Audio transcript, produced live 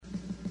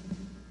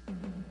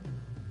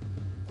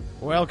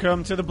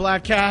Welcome to the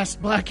Bladtcast,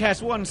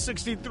 Bladtcast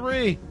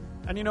 163.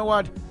 And you know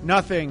what?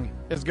 Nothing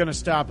is going to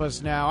stop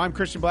us now. I'm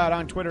Christian Blatt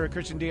on Twitter at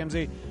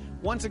ChristianDMZ.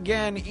 Once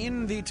again,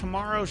 in the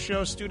Tomorrow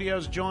Show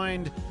studios,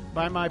 joined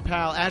by my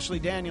pal Ashley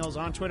Daniels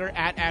on Twitter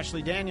at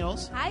Ashley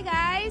Daniels. Hi,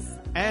 guys.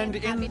 And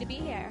I'm happy to be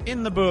here.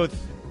 In the booth,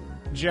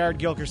 Jared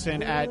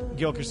Gilkerson at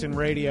Gilkerson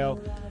Radio.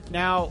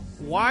 Now,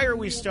 why are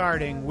we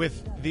starting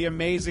with the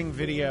amazing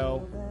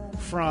video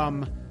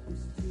from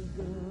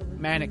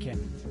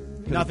Mannequin?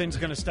 Nothing's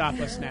going to stop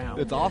us now.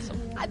 It's awesome.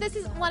 This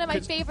is one of my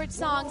favorite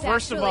songs,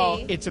 First actually. of all,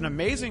 it's an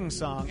amazing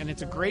song, and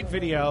it's a great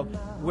video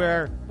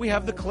where we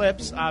have the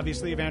clips,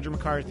 obviously, of Andrew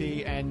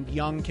McCarthy and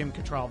young Kim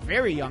Cattrall,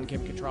 very young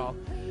Kim Cattrall,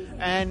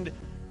 and,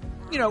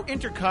 you know,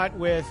 intercut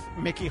with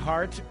Mickey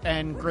Hart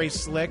and Grace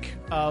Slick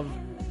of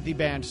the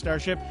band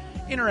Starship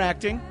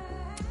interacting.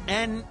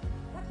 And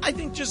I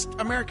think just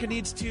America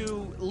needs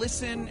to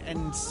listen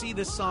and see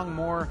this song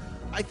more.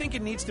 I think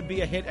it needs to be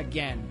a hit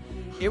again.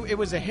 It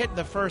was a hit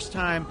the first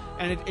time,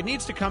 and it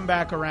needs to come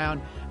back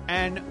around.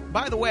 And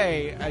by the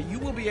way, you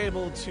will be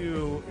able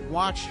to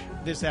watch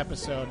this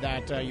episode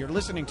that you're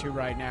listening to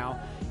right now.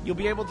 You'll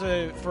be able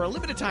to, for a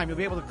limited time, you'll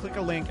be able to click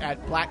a link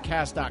at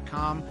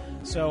Bladtcast.com.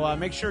 So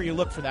make sure you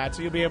look for that.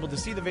 So you'll be able to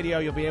see the video,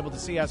 you'll be able to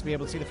see us, be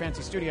able to see the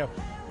fancy studio.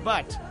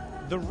 But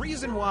the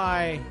reason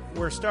why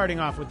we're starting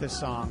off with this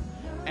song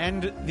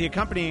and the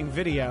accompanying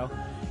video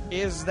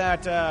is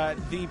that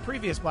the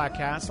previous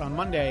Bladtcast on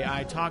Monday,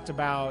 I talked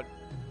about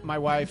my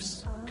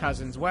wife's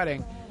cousin's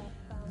wedding.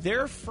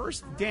 Their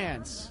first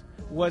dance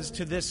was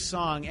to this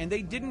song, and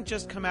they didn't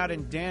just come out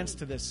and dance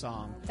to this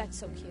song. That's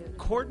so cute.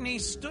 Courtney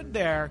stood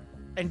there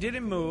and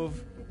didn't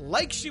move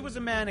like she was a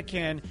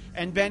mannequin,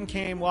 and Ben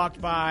walked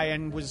by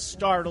and was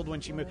startled when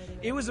she moved.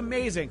 It was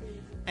amazing,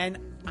 and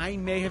I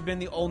may have been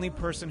the only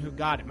person who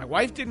got it. My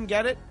wife didn't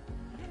get it,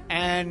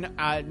 and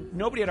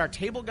nobody at our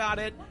table got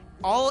it.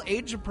 All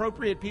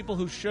age-appropriate people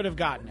who should have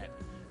gotten it.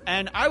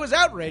 And I was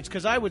outraged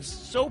because I was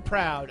so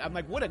proud. I'm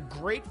like, what a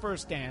great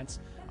first dance.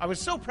 I was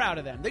so proud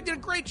of them. They did a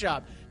great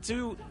job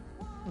to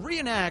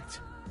reenact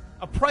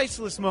a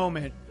priceless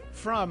moment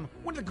from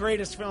one of the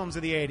greatest films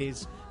of the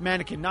 80s,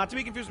 Mannequin. Not to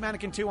be confused with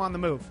Mannequin 2 on the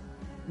Move.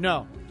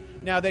 No.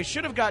 Now, they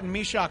should have gotten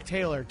Meshock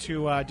Taylor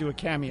to do a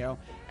cameo,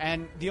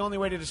 and the only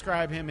way to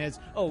describe him is,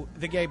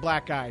 the gay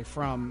black guy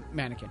from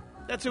Mannequin.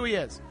 That's who he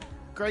is.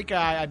 Great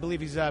guy. I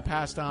believe he's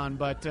passed on,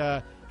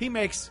 but he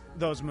makes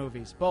those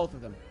movies, both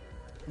of them.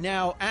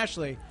 Now,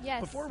 Ashley, yes.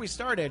 Before we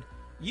started,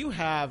 you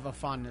have a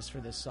fondness for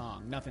this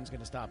song. Nothing's going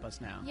to stop us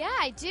now. Yeah,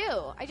 I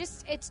do.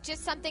 It's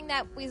just something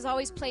that was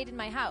always played in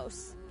my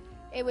house.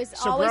 It was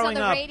so always growing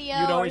on the up, radio.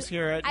 You'd always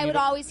hear it. I would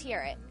always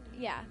hear it.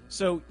 Yeah.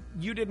 So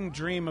you didn't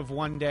dream of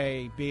one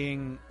day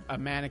being a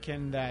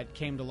mannequin that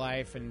came to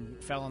life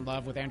and fell in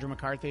love with Andrew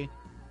McCarthy?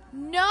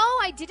 No,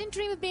 I didn't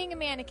dream of being a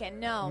mannequin.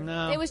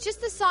 No. It was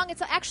just the song.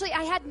 It's actually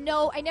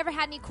I never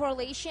had any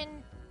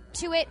correlation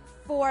to it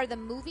for the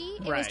movie.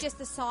 It was just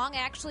the song. I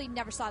actually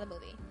never saw the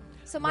movie.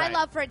 So my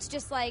love for it's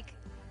just like,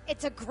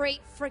 it's a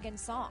great friggin'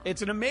 song.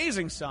 It's an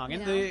amazing song.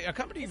 And the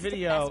accompanying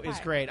video is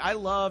great. I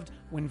loved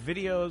when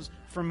videos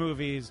for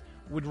movies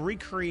would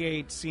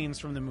recreate scenes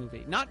from the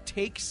movie. Not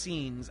take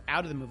scenes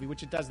out of the movie,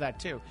 which it does that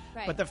too.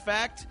 Right. But the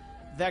fact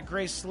that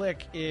Grace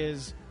Slick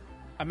is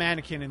a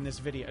mannequin in this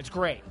video, it's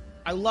great.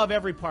 I love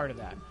every part of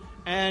that.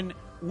 And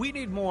we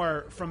need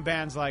more from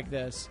bands like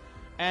this.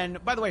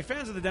 And, by the way,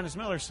 fans of the Dennis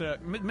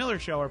Miller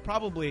Show are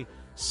probably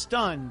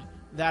stunned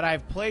that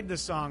I've played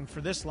this song for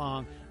this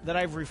long, that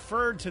I've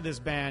referred to this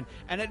band,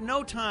 and at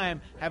no time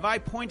have I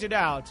pointed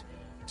out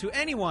to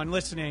anyone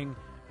listening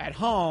at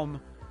home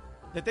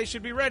that they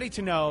should be ready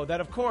to know that,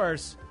 of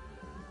course,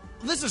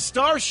 this is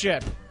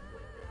Starship.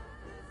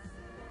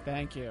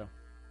 Thank you.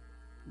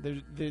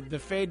 The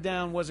fade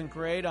down wasn't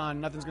great on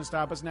Nothing's Gonna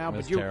Stop Us Now. It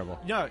was terrible.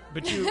 No,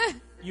 but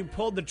you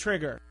pulled the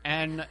trigger.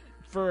 And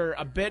for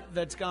a bit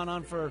that's gone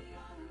on for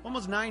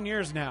almost 9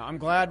 years now, I'm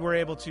glad we're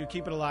able to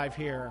keep it alive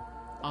here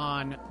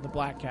on the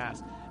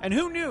Bladtcast. And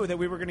who knew that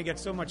we were going to get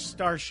so much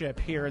Starship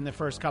here in the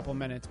first couple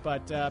minutes?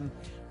 But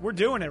we're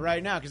doing it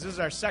right now because this is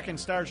our second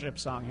Starship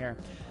song here.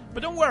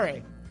 But don't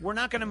worry, we're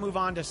not going to move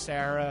on to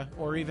Sarah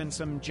or even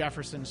some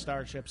Jefferson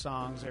Starship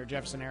songs or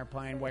Jefferson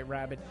Airplane, White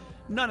Rabbit.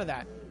 None of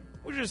that.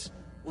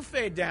 We'll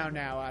fade down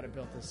now out of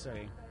Built This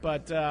City.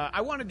 But I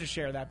wanted to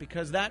share that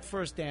because that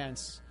first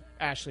dance,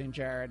 Ashley and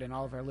Jared and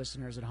all of our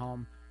listeners at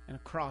home and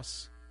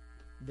across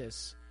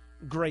this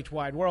great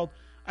wide world,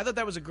 I thought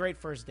that was a great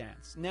first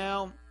dance.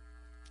 Now,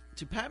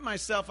 to pat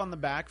myself on the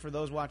back, for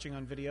those watching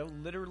on video,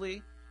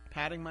 literally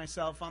patting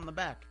myself on the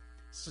back.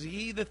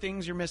 See the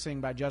things you're missing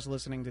by just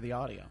listening to the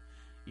audio.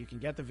 You can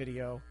get the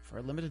video for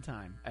a limited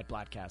time at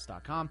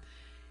Bladtcast.com.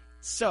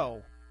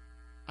 So,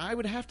 I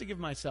would have to give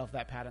myself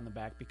that pat on the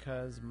back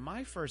because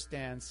my first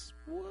dance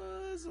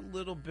was a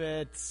little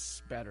bit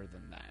better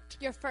than that.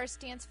 Your first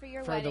dance for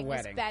your wedding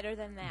was better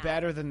than that.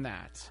 Better than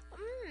that.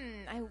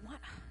 I wonder what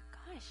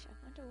it is.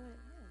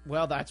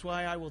 Well, that's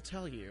why I will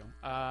tell you.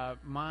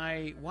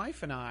 My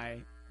wife and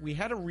I, we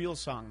had a real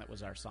song that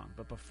was our song.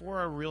 But before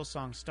our real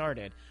song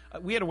started,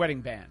 we had a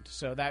wedding band.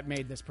 So that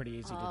made this pretty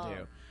easy to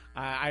do.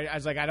 I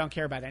was like, I don't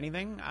care about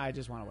anything. I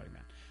just want a wedding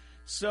band.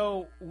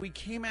 So we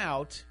came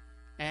out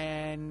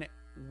and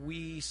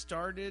we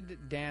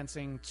started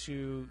dancing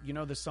to,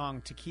 the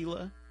song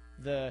Tequila,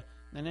 the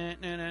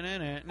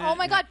oh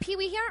my God, Pee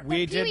Wee here.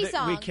 Pee-wee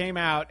song. We came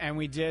out and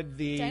we did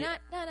the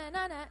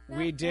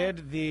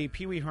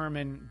Pee Wee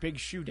Herman Big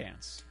Shoe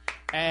Dance,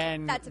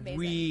 and that's amazing.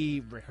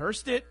 We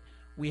rehearsed it.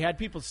 We had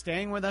people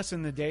staying with us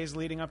in the days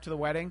leading up to the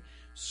wedding,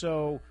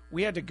 so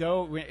we had to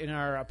go in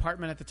our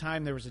apartment at the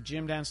time. There was a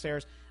gym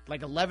downstairs.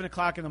 Like 11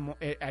 o'clock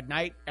at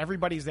night,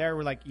 everybody's there.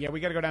 We're like, yeah,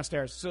 we got to go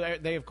downstairs. So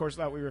they, of course,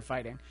 thought we were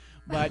fighting,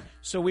 but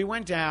so we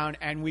went down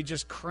and we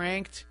just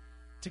cranked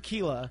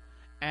Tequila.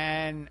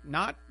 And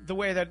not the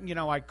way that,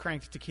 I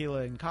cranked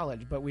Tequila in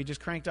college, but we just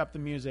cranked up the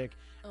music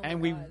and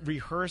we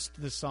rehearsed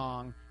the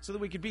song so that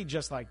we could be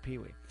just like Pee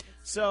Wee.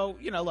 So,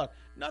 look,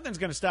 nothing's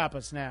going to stop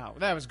us now.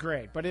 That was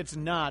great, but it's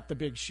not the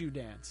Big Shoe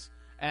Dance.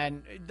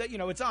 And,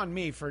 it's on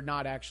me for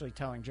not actually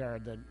telling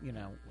Jared that,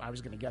 I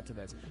was going to get to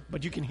this.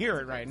 But you can hear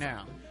it right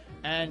now.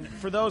 And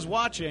for those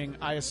watching,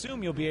 I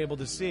assume you'll be able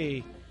to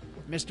see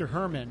Mr.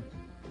 Herman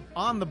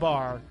on the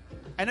bar.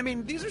 And, I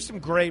mean, these are some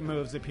great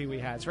moves that Pee Wee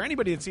has. For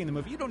anybody that's seen the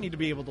movie, you don't need to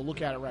be able to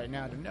look at it right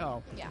now to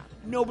know. Yeah.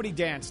 Nobody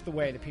danced the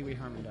way that Pee Wee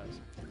Herman does.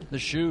 The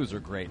shoes are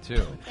great,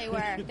 too. They were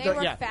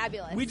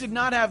fabulous. We did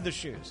not have the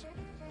shoes.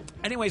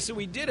 Anyway, so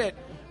we did it,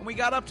 and we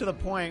got up to the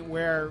point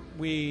where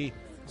we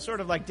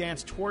sort of,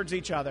 danced towards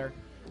each other.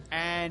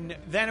 And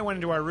then it went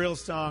into our real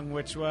song,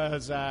 which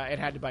was It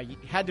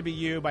Had to Be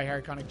You by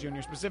Harry Connick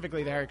Jr.,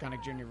 specifically the Harry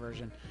Connick Jr.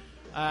 version.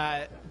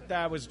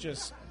 That was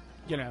just...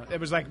 it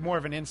was more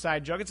of an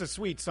inside joke. It's a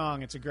sweet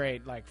song. It's a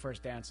great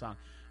first dance song.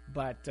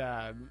 But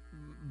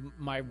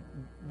my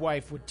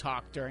wife would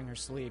talk during her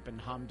sleep and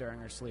hum during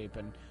her sleep.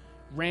 And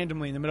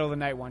randomly in the middle of the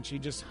night once, she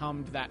just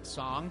hummed that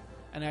song.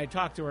 And I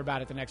talked to her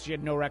about it the next. She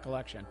had no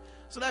recollection.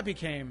 So that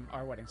became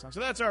our wedding song. So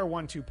that's our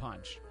 1-2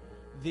 punch.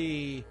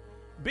 The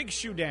Big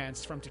Shoe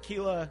Dance from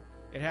Tequila,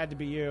 It Had to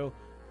Be You.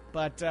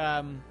 But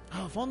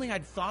if only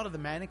I'd thought of the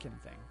mannequin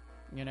thing,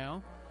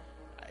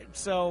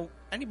 So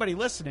anybody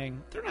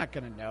listening, they're not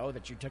going to know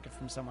that you took it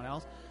from someone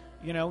else.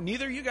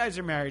 Neither of you guys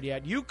are married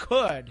yet. You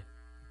could,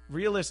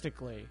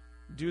 realistically,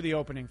 do the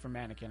opening for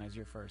Mannequin as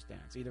your first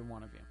dance, either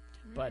one of you.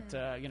 But,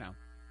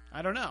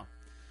 I don't know.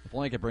 If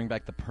only I could bring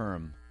back the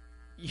perm.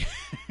 You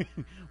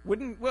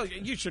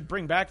should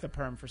bring back the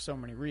perm for so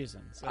many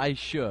reasons. I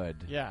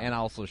should. Yeah. And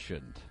also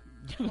shouldn't.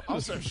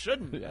 Also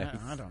shouldn't? Yes.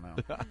 I don't know.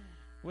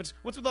 What's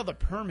with all the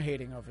perm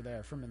hating over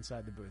there from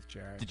inside the booth,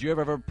 Jared? Did you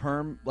ever have a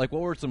perm? What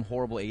were some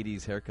horrible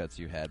 80s haircuts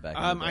you had back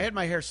in the day? I had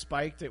my hair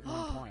spiked at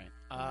one point.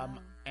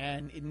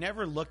 And it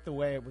never looked the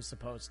way it was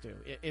supposed to.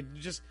 It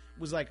just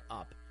was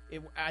up.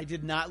 I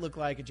did not look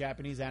like a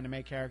Japanese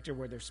anime character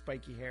where their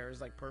spiky hair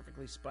is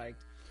perfectly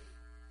spiked.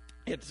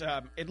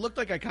 It looked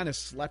like I kind of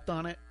slept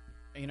on it.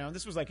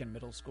 This was in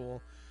middle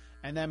school.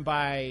 And then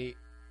by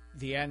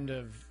the end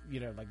of,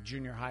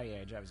 junior high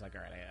age, I was like,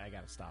 all right, I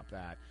got to stop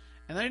that.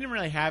 And then I didn't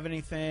really have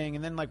anything.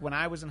 And then, when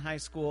I was in high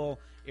school,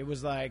 it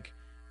was,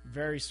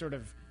 very sort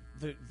of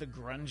the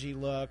grungy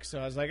look. So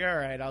I was like, all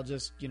right, I'll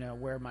just,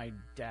 wear my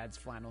dad's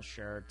flannel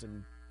shirt,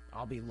 and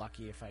I'll be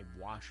lucky if I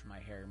wash my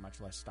hair, much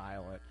less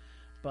style it.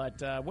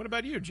 But what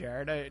about you,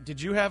 Jared?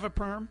 Did you have a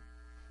perm?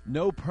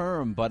 No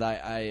perm, but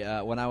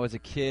I when I was a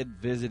kid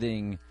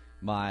visiting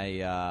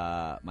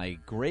my my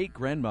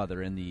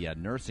great-grandmother in the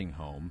nursing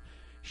home,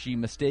 she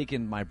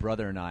mistaken my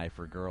brother and I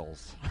for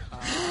girls.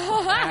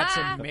 That's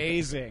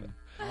amazing.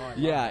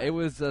 Yeah, it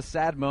was a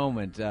sad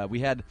moment. We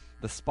had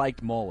the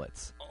spiked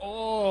mullets.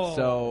 Oh.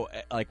 So,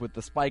 with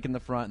the spike in the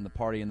front and the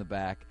party in the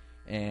back.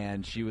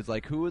 And she was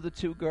like, who are the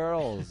two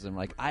girls? And I'm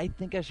like, I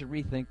think I should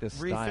rethink this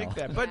style. Rethink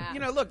that. But,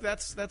 look,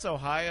 that's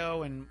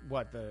Ohio and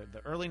the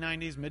early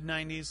 90s,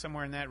 mid-90s,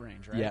 somewhere in that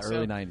range, right? Yeah,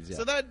 early 90s, yeah.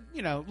 So that,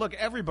 look,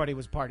 everybody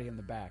was partying in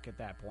the back at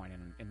that point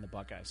in the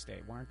Buckeye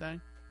State, weren't they?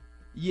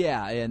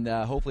 Yeah, and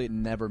hopefully it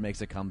never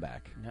makes a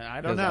comeback. I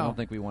don't know. I don't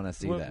think we want to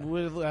see that.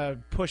 We'll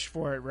push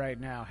for it right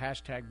now.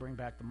 # bring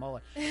back the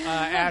mullet.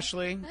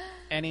 Ashley,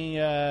 any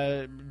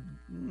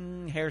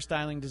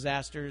hairstyling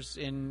disasters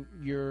in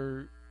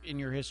your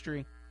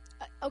history?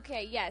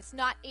 Okay, yes,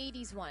 not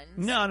 80s ones.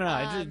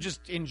 No,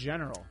 just in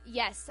general.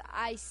 Yes,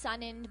 I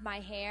sun-inned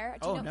my hair.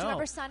 Do you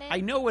remember sun-in?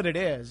 I know what it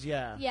is,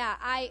 yeah. Yeah,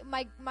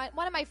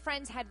 one of my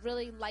friends had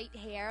really light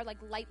hair,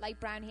 light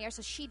brown hair,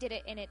 so she did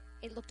it, and it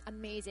looked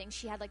amazing.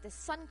 She had this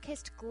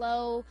sun-kissed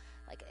glow,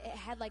 it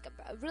had a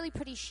really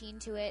pretty sheen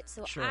to it,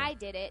 so sure. I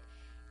did it,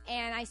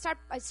 and I start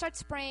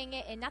spraying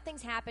it, and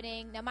nothing's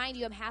happening. Now, mind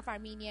you, I'm half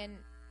Armenian,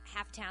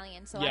 half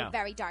Italian, so I have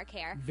very dark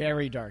hair.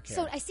 Very dark hair.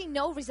 So I see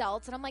no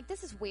results, and I'm like,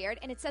 this is weird.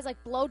 And it says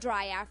blow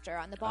dry after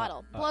on the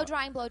bottle. Blow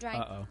drying.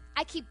 Uh-oh.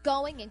 I keep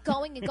going and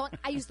going and going.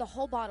 I use the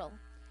whole bottle.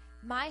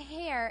 My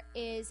hair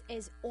is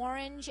as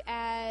orange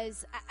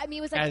as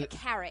it was a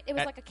carrot. It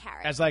was like a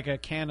carrot. As a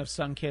can of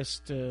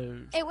sun-kissed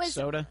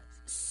soda.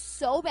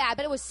 So bad,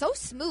 but it was so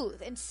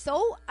smooth and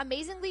so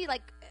amazingly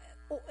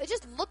it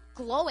just looked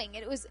glowing.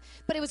 It was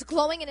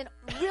glowing in a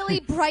really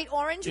bright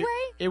orange way.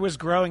 It was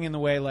growing in the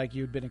way like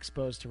you'd been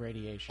exposed to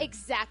radiation.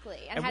 Exactly.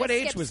 And At I had what to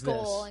age skip was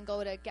school this? and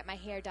go to get my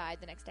hair dyed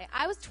the next day.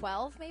 I was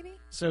 12, maybe.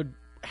 So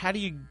what do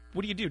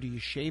you do? Do you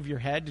shave your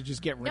head to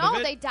just get rid No, of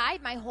it? they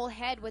dyed my whole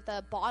head with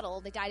a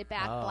bottle. They dyed it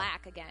back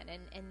black again,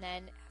 and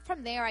then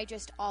from there I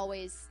just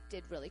always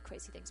did really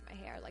crazy things in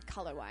my hair, like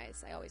color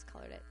wise. I always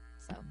colored it.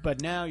 So.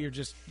 But now you're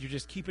just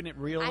keeping it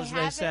real, as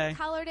they say. I haven't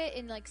colored it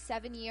in like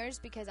 7 years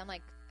because I'm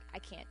like, I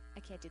can't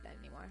do that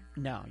anymore.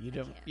 No, you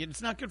don't.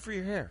 It's not good for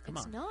your hair. Come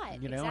on. It's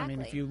not. You know, exactly. I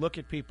mean, if you look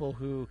at people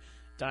who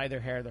dye their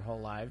hair their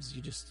whole lives,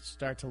 you just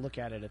start to look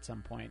at it at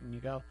some point and you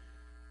go,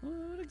 well,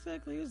 what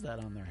exactly is that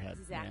on their head?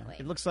 Exactly. You know,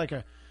 it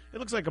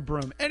looks like a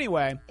broom.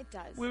 Anyway, it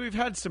does. We've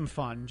had some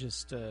fun,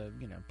 just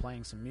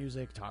playing some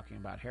music, talking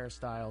about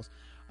hairstyles.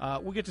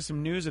 We'll get to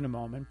some news in a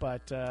moment,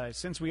 but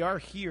since we are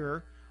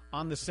here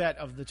on the set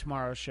of The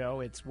Tomorrow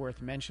Show, it's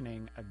worth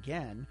mentioning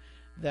again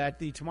that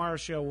The Tomorrow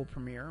Show will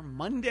premiere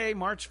Monday,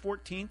 March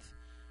 14th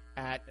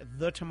at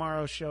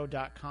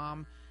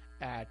thetomorrowshow.com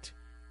at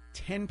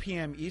 10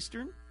 p.m.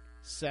 Eastern,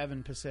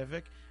 7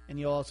 Pacific, and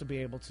you'll also be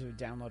able to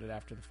download it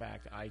after the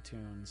fact,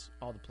 iTunes,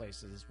 all the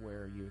places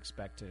where you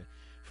expect to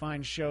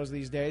find shows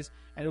these days.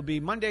 And it'll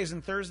be Mondays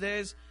and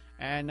Thursdays,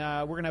 and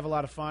we're going to have a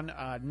lot of fun.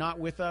 Not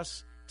with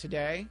us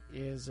today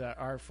is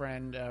our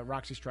friend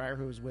Roxy Stryer,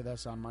 who was with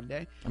us on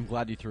Monday. I'm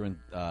glad you threw in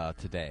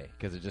today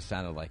because it just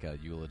sounded like a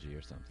eulogy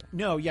or something.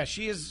 No, yeah,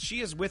 she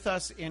is with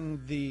us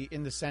in the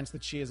sense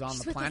that she is on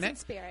the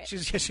planet.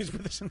 She's with us in spirit. She's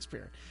with us in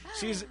spirit.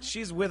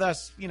 She's with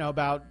us,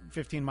 about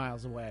 15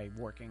 miles away,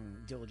 working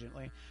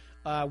diligently.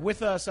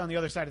 With us on the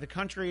other side of the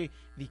country,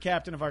 the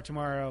captain of our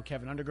tomorrow,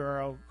 Kevin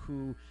Undergaro,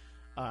 who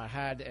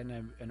had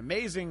an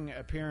amazing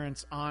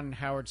appearance on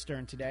Howard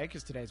Stern today,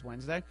 because today's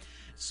Wednesday.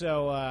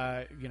 So,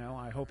 I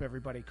hope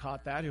everybody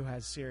caught that who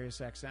has Sirius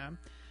XM.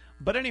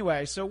 But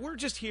anyway, so we're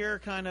just here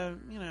kind of,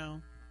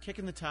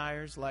 kicking the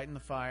tires, lighting the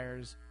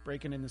fires,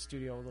 breaking in the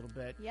studio a little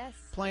bit. Yes.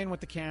 Playing with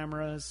the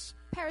cameras.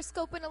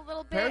 Periscoping a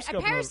little bit. I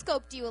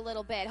periscoped you a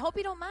little bit. Hope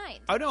you don't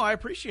mind. Oh, no, I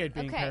appreciate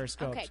being okay.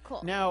 periscoped. Okay,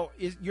 cool. Now,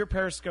 your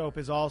Periscope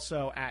is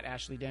also at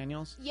Ashley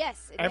Daniels?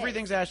 Yes,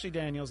 Everything's Ashley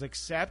Daniels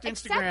except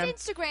Instagram.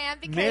 Except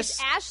Instagram, because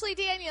Ashley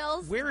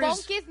Daniels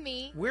won't give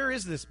me. Where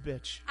is this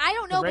bitch? I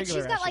don't know, but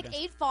she's got Ashley like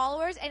 8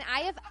 followers, and I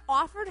have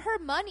offered her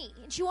money,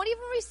 and she won't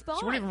even respond.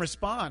 She won't even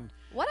respond.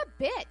 What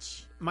a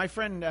bitch. My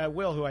friend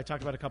Will, who I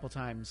talked about a couple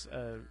times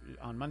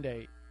on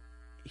Monday,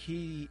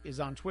 he is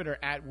on Twitter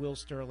at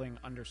 @WillSterling_.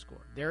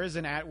 There is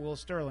an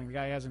 @WillSterling. The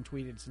guy hasn't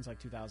tweeted since like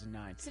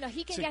 2009. So no,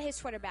 he can get his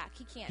Twitter back.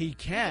 He can. He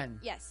can?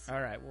 Yes.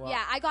 All right. Well,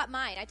 yeah, I got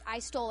mine. I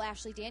stole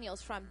Ashley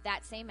Daniels from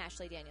that same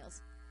Ashley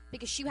Daniels.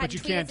 Because she hadn't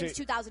tweeted since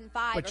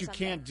 2005 But you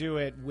can't do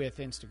it with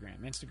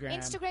Instagram.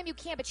 Instagram you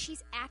can, but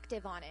she's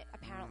active on it,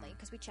 apparently,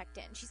 because we checked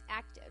in. She's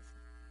active.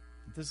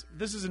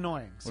 This is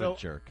annoying. What a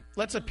jerk.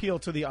 Let's appeal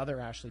to the other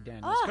Ashley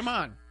Daniels. Ugh. Come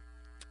on.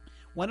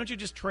 Why don't you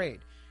just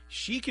trade?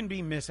 She can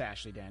be Miss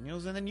Ashley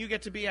Daniels, and then you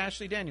get to be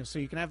Ashley Daniels, so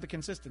you can have the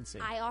consistency.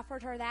 I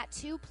offered her that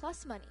too,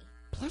 plus money.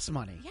 Plus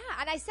money? Yeah,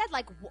 and I said,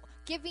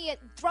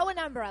 throw a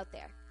number out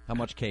there. How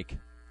much cake?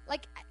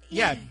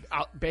 Yeah,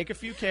 I'll bake a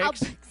few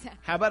cakes.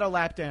 How about a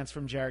lap dance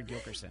from Jared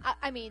Gilkerson?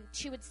 I mean,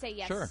 she would say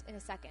yes in a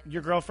second.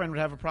 Your girlfriend would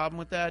have a problem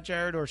with that,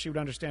 Jared, or she would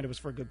understand it was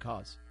for a good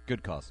cause?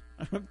 Good cause.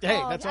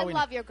 Hey, that's all we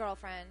love your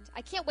girlfriend.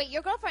 I can't wait.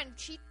 Your girlfriend,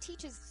 she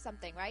teaches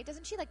something, right?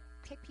 Doesn't she,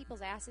 kick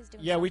people's asses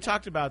doing Yeah, something? We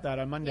talked about that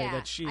on Monday. Yeah,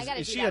 that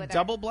is she that a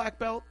double black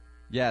belt?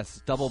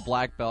 Yes, double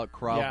black belt,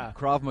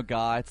 Krav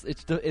Maga.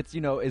 It's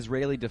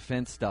Israeli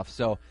defense stuff.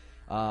 So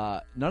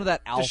none of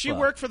that alpha. Does she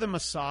work for the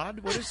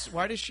Mossad?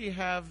 Why does she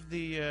have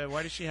the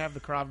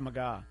Krav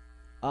Maga?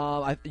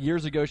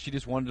 Years ago, she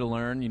just wanted to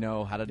learn,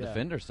 how to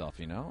defend herself,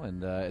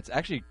 and it's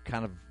actually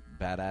kind of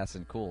badass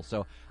and cool.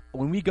 So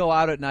when we go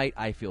out at night,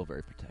 I feel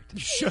very protected.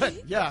 You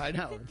should. Yeah, I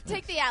know.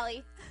 Take the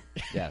alley.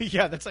 Yeah.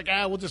 Yeah, that's like,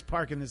 we'll just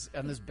park on this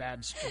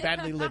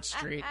badly lit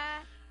street,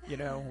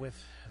 with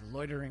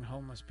loitering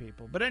homeless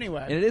people. But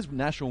anyway. And it is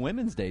National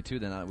Women's Day, too,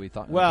 then we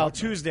thought. Well,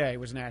 Tuesday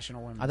was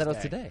National Women's Day. I thought it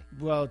was today.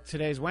 Well,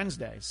 today's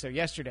Wednesday, so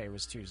yesterday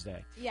was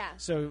Tuesday. Yeah.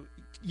 So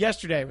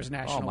yesterday was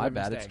National Women's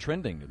Day. Oh, my bad. It's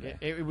trending today.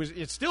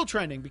 It's still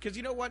trending because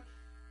you know what?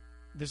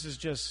 This is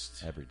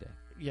just... Every day.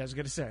 Yeah, I was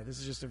going to say, this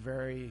is just a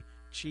very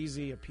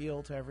cheesy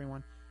appeal to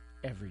everyone.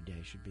 Every day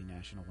should be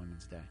National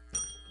Women's Day.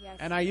 Yes.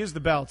 And I used the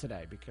bell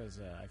today because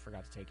I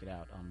forgot to take it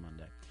out on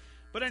Monday.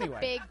 But anyway.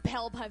 It's a big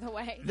bell, by the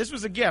way. This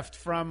was a gift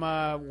from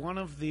one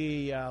of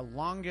the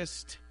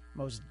longest,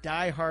 most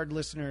diehard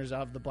listeners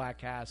of the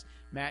Bladtcast,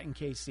 Matt and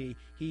KC.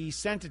 He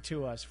sent it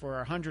to us for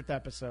our 100th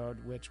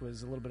episode, which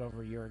was a little bit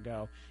over a year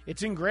ago.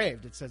 It's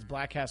engraved. It says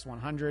Bladtcast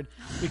 100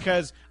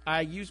 because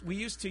we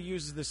used to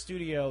use the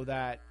studio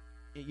that,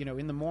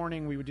 in the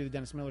morning we would do the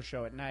Dennis Miller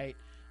Show. At night,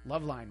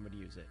 Loveline would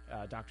use it,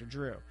 Dr.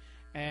 Drew.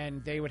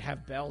 And they would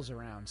have bells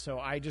around. So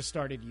I just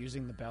started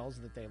using the bells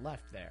that they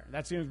left there.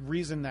 That's the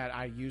reason that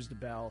I used the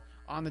bell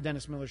on the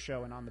Dennis Miller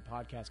Show and on the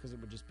podcast, because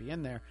it would just be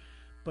in there.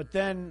 But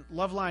then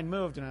Loveline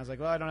moved, and I was like,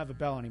 well, I don't have a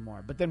bell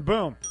anymore. But then,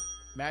 boom,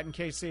 Matt and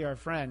Casey, our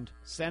friend,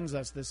 sends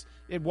us this.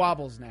 It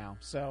wobbles now,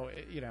 so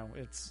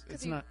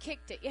it's not.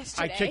 Kicked it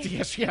yesterday. I kicked it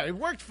yesterday. Yeah, it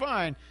worked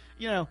fine.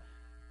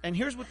 And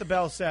here's what the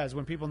bell says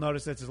when people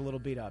notice that it's a little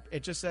beat up.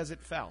 It just says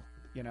it fell.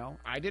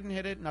 I didn't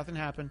hit it. Nothing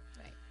happened.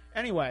 Right.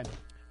 Anyway,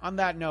 on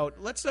that note,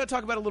 let's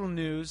talk about a little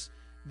news.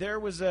 There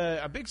was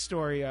a big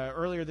story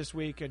earlier this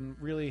week, and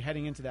really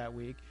heading into that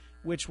week,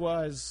 which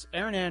was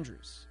Erin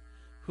Andrews,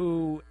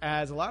 who,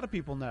 as a lot of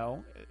people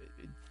know,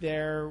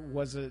 there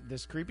was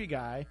this creepy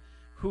guy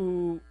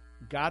who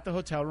got the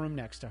hotel room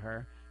next to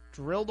her,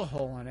 drilled a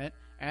hole in it,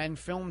 and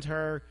filmed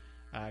her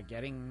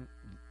getting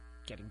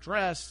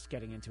dressed,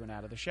 getting into and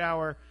out of the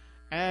shower.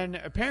 And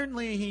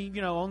apparently he,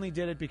 only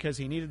did it because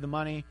he needed the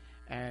money,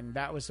 and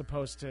that was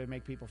supposed to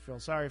make people feel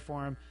sorry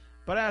for him.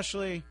 But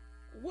Ashley,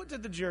 what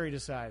did the jury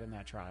decide in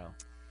that trial?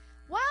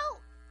 Well,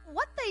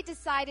 what they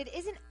decided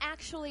isn't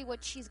actually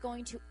what she's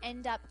going to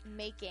end up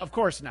making. Of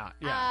course not.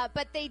 Yeah.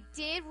 But they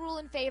did rule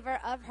in favor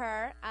of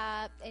her,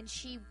 and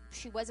she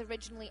was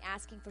originally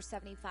asking for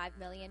 $75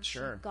 million.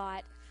 Sure. She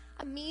got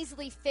a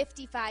measly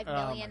 $55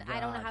 million. Oh, I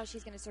don't know how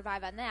she's going to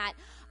survive on that.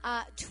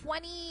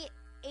 $28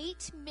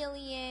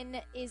 million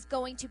is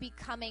going to be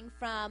coming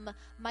from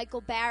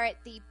Michael Barrett,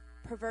 the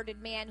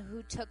perverted man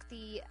who took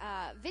the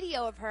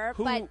video of her,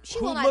 but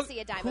she will not see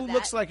a dime of that. Who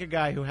looks like a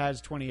guy who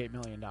has $28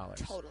 million.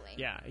 Totally.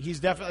 Yeah,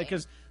 he's definitely,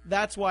 because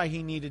that's why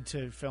he needed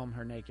to film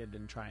her naked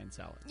and try and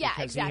sell it. Yeah,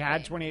 because exactly. he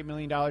had $28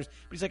 million, but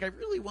he's like, I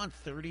really want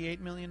 $38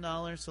 million,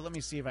 so let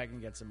me see if I can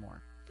get some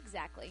more.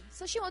 Exactly.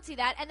 So she won't see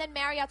that, and then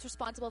Marriott's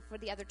responsible for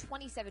the other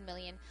 $27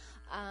 million.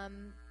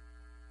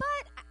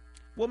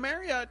 Well,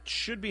 Marriott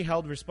should be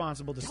held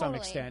responsible to some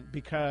extent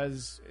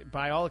because,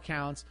 by all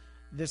accounts,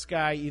 this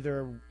guy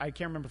I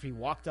can't remember if he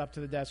walked up to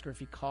the desk or if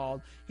he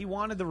called. He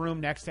wanted the room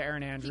next to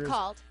Erin Andrews. He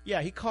called.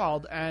 Yeah, he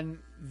called, and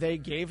they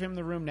gave him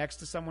the room next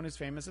to someone who's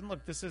famous. And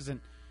look, this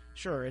isn't,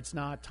 sure, it's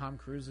not Tom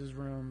Cruise's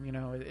room.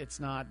 It's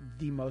not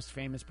the most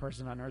famous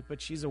person on earth,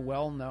 but she's a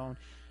well-known,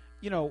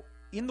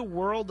 in the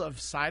world of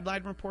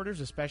sideline reporters,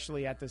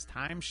 especially at this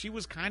time, she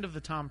was kind of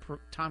the Tom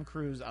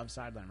Cruise of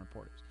sideline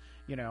reporters.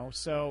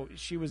 So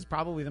she was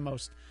probably the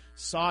most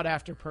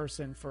sought-after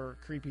person for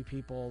creepy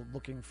people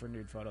looking for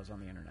nude photos on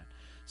the internet.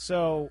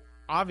 So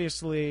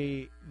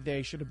obviously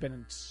they should have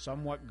been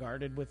somewhat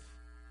guarded with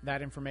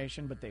that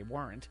information, but they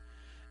weren't.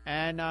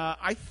 And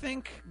I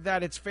think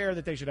that it's fair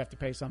that they should have to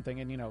pay something.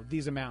 And,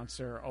 these amounts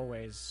are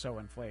always so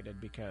inflated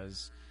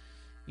because,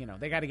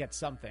 they got to get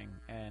something,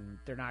 and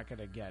they're not going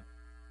to get –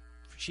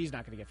 she's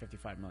not going to get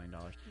 $55 million.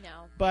 No.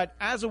 But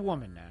as a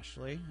woman,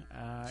 Ashley,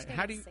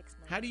 how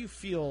do you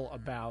feel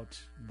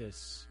about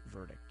this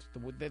verdict,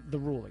 the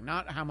ruling?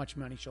 Not how much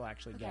money she'll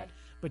actually get,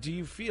 but do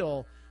you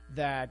feel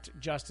that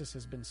justice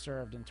has been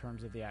served in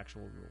terms of the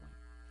actual ruling?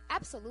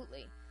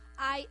 Absolutely.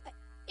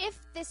 If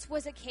this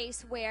was a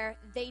case where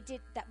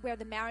where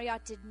the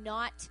Marriott did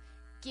not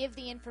give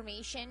the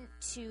information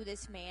to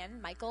this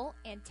man, Michael,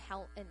 and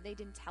they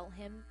didn't tell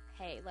him,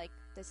 hey, like,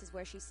 this is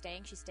where she's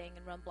staying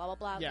in Rome, blah blah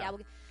blah. Yeah.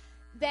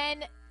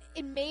 Then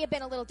it may have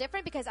been a little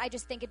different because I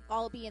just think it'd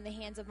all be in the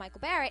hands of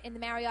Michael Barrett, and the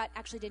Marriott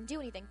actually didn't do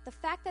anything. The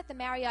fact that the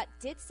Marriott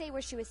did say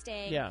where she was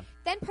staying,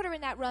 then put her in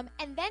that room,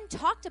 and then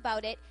talked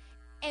about it,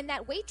 and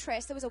there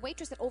was a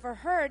waitress that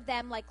overheard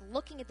them, like,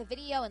 looking at the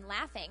video and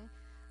laughing.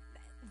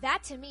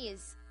 That, to me,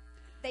 is...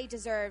 they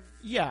deserve...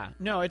 Yeah.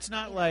 No, it's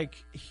not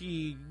like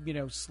he,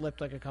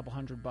 slipped like a couple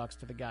 $100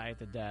 to the guy at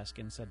the desk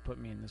and said, put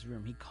me in this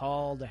room. He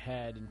called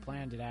ahead and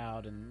planned it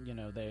out, and,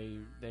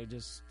 they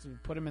just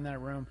put him in that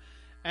room.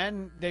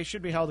 And they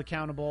should be held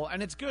accountable.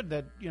 And it's good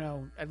that,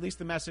 at least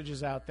the message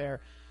is out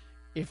there.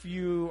 If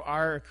you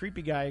are a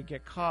creepy guy and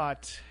get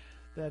caught,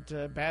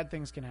 that bad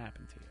things can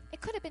happen to you. It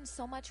could have been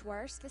so much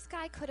worse. This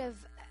guy could have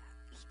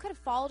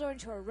followed her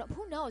into a room.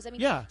 Who knows? I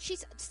mean,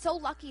 she's so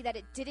lucky that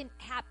it didn't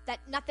that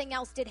nothing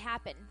else did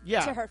happen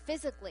to her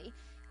physically.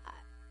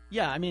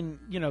 I mean,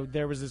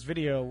 there was this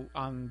video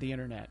on the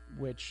internet,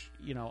 which,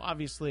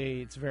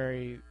 obviously it's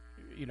very,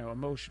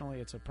 emotionally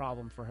it's a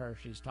problem for her.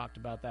 She's talked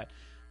about that.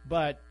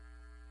 But,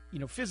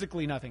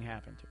 physically nothing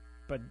happened to her.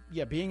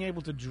 But, being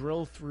able to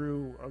drill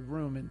through a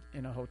room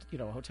in a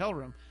hotel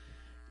room,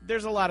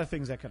 there's a lot of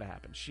things that could have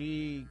happened.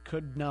 She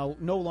could no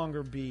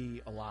longer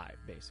be alive,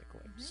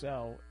 basically. Mm-hmm.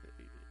 So,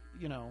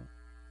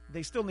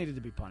 they still needed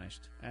to be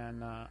punished.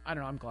 And I don't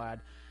know, I'm glad.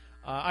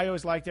 I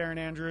always liked Erin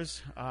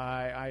Andrews.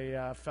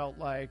 I felt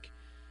like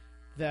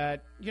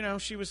that,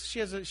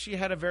 she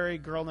had a very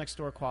girl next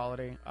door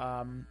quality,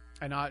 and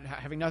not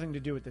having nothing to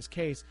do with this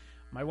case.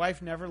 My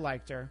wife never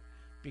liked her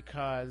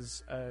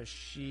because as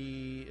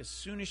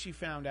soon as she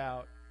found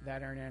out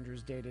that Erin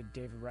Andrews dated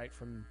David Wright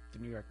from the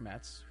New York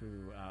Mets, who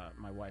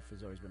my wife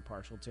has always been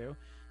partial to,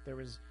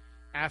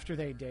 after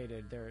they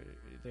dated,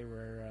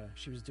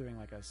 she was doing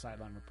like a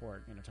sideline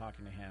report,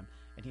 talking to him,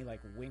 and he like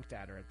winked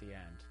at her at the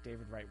end.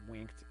 David Wright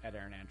winked at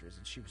Erin Andrews,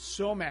 and she was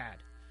so mad.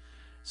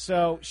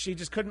 So she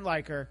just couldn't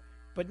like her.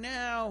 But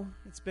now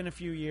it's been a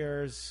few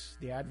years,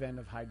 the advent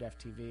of high-def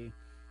TV.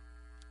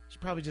 She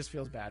probably just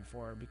feels bad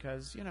for her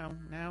because,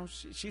 now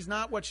she's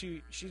not what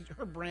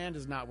her brand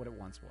is not what it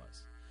once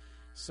was.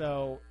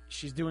 So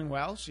she's doing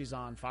well. She's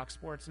on Fox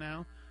Sports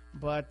now.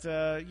 But,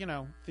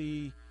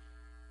 in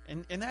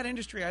that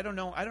industry, I don't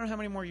know how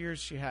many more years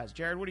she has.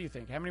 Jared, what do you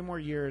think? How many more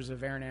years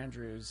of Erin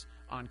Andrews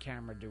on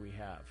camera do we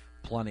have?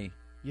 Plenty.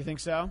 You think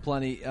so?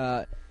 Plenty.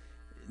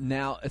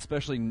 Now,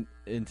 especially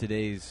in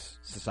today's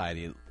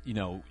society,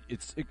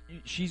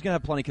 she's gonna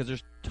have plenty because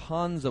there's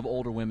tons of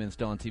older women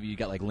still on TV. You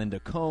got like Linda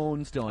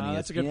Cohn still on ESPN.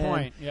 That's a good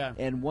point. Yeah,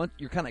 and once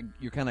you're kind of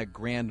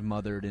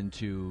grandmothered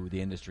into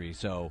the industry,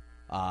 so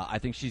I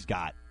think she's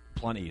got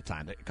plenty of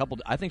time.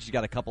 I think she's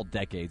got a couple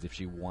decades if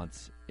she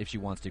wants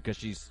to, because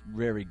she's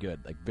very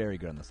good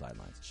on the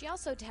sidelines. She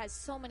also has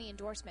so many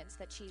endorsements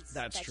that she's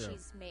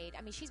made.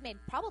 I mean, she's made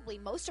probably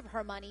most of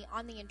her money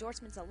on the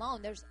endorsements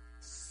alone. There's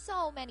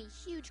so many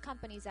huge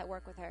companies that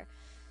work with her.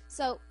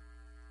 So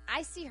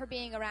I see her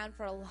being around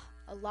for a lot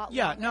longer.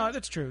 Yeah, no,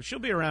 that's true. She'll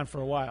be around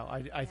for a while.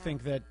 I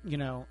think that,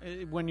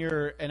 when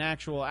you're an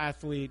actual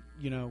athlete,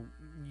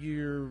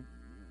 your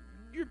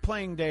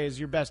playing days,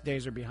 your best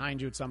days are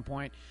behind you at some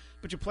point.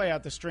 But you play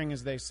out the string,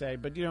 as they say.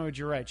 But, you're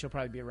right. She'll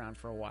probably be around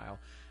for a while.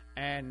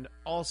 And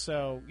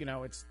also,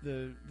 it's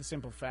the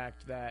simple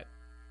fact that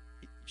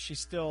she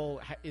still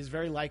is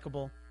very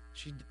likable.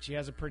 She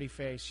has a pretty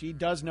face. She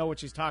does know what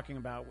she's talking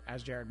about,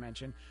 as Jared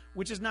mentioned,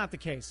 which is not the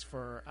case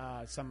for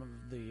some of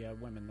the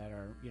women that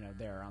are,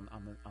 there on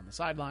the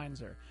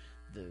sidelines or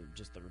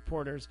just the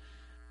reporters.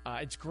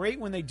 It's great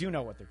when they do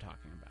know what they're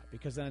talking about,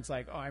 because then it's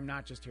like, oh, I'm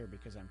not just here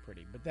because I'm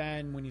pretty. But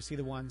then when you see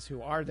the ones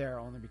who are there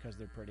only because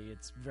they're pretty,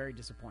 it's very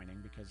disappointing,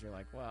 because you're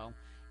like, well,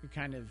 you're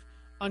kind of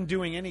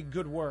undoing any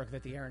good work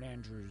that the Erin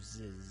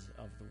Andrewses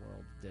of the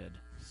world did.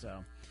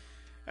 So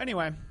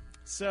anyway,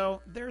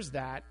 so there's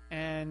that.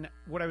 And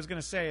what I was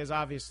going to say is,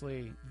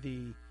 obviously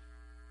the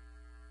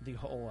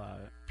whole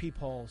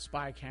peephole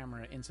spy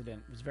camera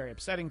incident was very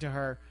upsetting to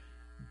her,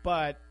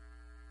 but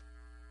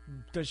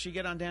does she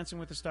get on Dancing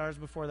with the Stars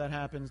before that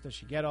happens? Does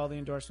she get all the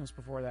endorsements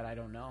before that? I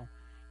don't know.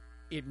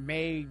 It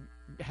may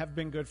have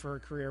been good for her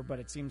career, but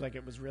it seems like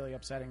it was really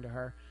upsetting to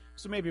her.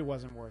 So maybe it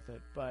wasn't worth it.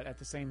 But at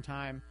the same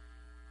time,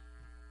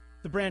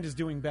 the brand is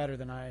doing better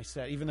than I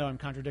said, even though I'm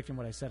contradicting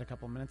what I said a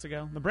couple minutes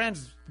ago. The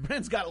brand's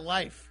got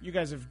life. You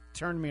guys have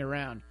turned me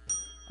around.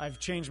 I've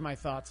changed my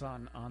thoughts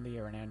on the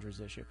Erin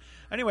Andrews issue.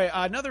 Anyway,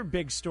 another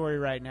big story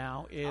right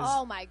now is...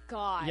 Oh, my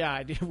God. Yeah,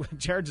 I did.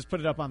 Jared just put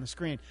it up on the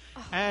screen.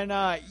 Oh. And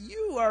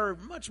you are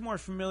much more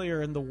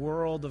familiar in the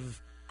world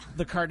of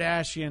the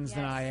Kardashians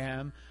than I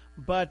am.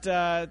 But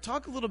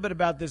talk a little bit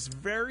about this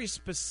very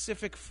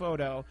specific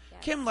photo.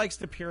 Yes. Kim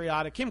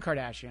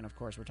Kardashian, of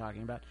course, we're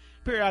talking about,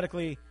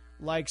 periodically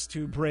likes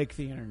to break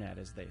the internet,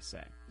 as they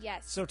say.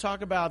 Yes. So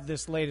talk about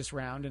this latest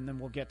round, and then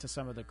we'll get to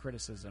some of the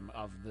criticism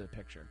of the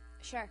picture.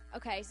 Sure.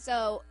 Okay,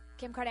 so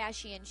Kim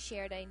Kardashian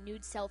shared a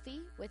nude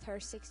selfie with her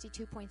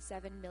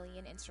 62.7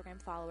 million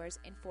Instagram followers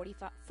and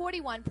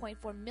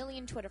 41.4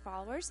 million Twitter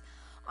followers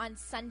on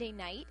Sunday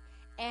night.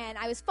 And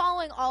I was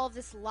following all of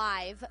this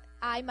live.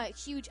 I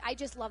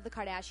just love the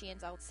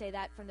Kardashians. I'll say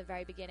that from the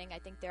very beginning. I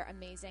think they're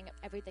amazing at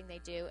everything they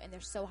do, and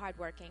they're so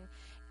hardworking.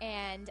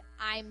 And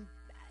I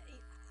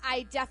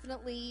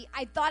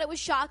thought it was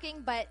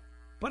shocking, but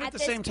at the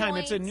same time,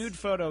 it's a nude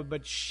photo,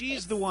 but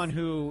she's the one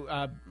who,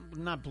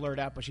 not blurred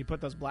out, but she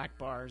put those black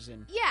bars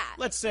in. Yeah.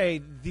 Let's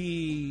say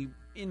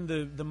in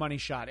the money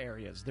shot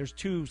areas. There's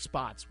two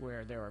spots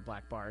where there are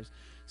black bars.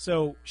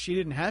 So she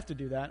didn't have to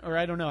do that. Or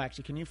I don't know,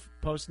 actually. Can you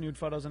post nude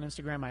photos on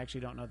Instagram? I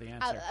actually don't know the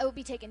answer. It would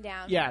be taken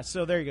down. Yeah,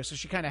 so there you go. So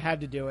she kind of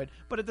had to do it.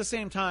 But at the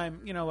same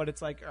time, you know what?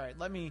 It's like, all right,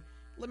 let me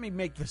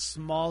make the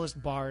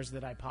smallest bars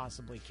that I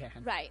possibly can.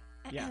 Right.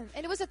 Yeah.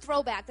 And it was a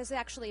throwback. This is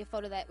actually a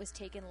photo that was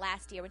taken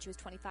last year when she was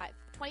 25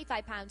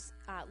 pounds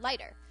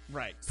lighter.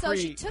 Right. So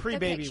she took the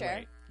picture.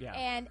 Weight. Yeah.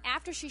 And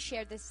after she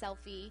shared this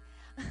selfie,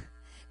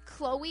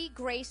 Chloe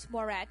Grace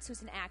Moretz,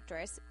 who's an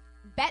actress,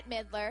 Bette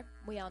Midler,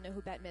 we all know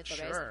who Bette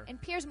Midler is,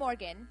 and Piers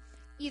Morgan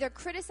either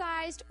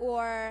criticized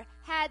or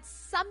had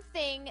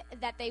something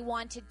that they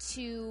wanted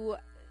to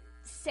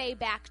say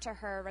back to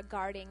her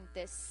regarding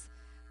this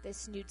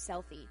nude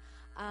selfie.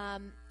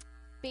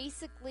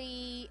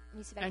 Basically, let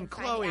me see if I can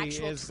find the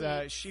actual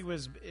tweet. She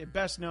was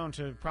best known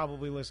to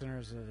probably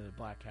listeners of the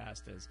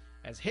Bladtcast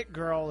as Hit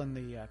Girl in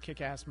the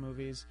Kick-Ass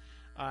movies.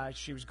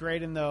 She was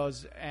great in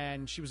those,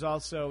 and she was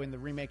also in the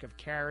remake of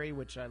Carrie,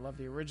 which I love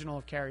the original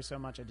of Carrie so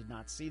much. I did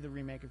not see the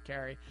remake of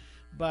Carrie,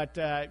 but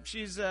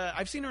she's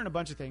I've seen her in a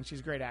bunch of things. She's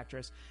a great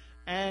actress,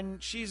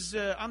 and she's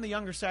on the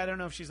younger side. I don't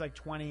know if she's like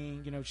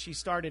 20. You know, she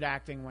started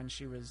acting when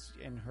she was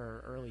in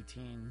her early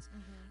teens,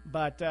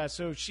 but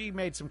so she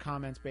made some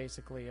comments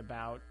basically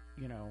about,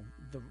 you know,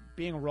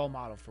 being a role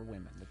model for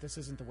women, that this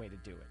isn't the way to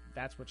do it.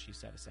 That's what she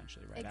said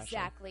essentially, right?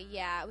 Exactly. Ashley?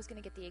 Yeah, I was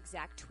going to get the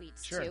exact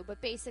tweets too,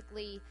 but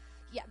basically.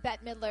 Yeah,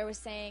 Bette Midler was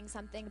saying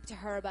something to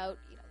her about,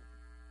 you know,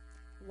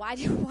 why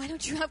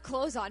don't you have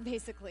clothes on,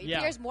 basically.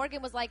 Yeah. Piers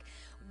Morgan was like,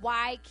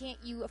 why can't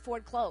you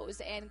afford clothes?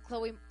 And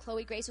Chloe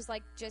Grace was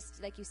like,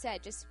 just like you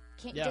said,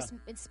 can't you just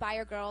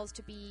inspire girls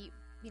to be,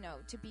 you know,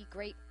 to be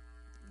great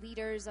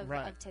leaders of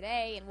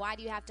today? And why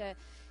do you have to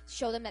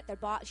show them that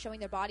showing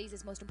their bodies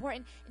is most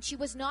important. And she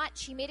was not.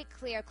 She made it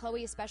clear.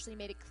 Chloe especially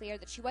made it clear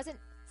that she wasn't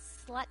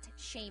slut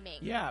shaming.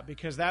 Yeah,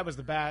 because that was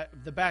the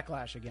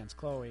backlash against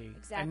Chloe,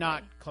 exactly. and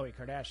not Khloe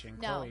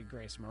Kardashian. No. Chloe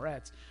Grace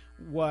Moretz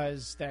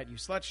was that you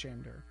slut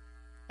shamed her,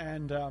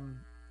 and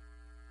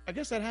I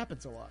guess that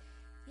happens a lot.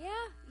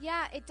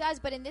 Yeah, it does.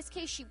 But in this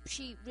case,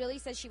 she really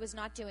says she was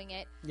not doing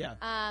it. Yeah.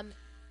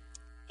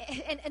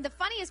 And the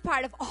funniest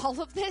part of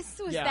all of this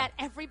was that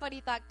everybody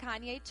thought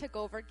Kanye took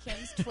over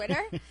Kim's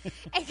Twitter.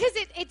 Because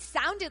it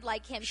sounded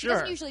like him. She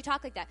doesn't usually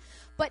talk like that.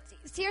 But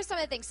here's some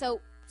of the things. So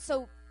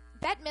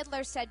Bette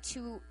Midler said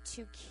to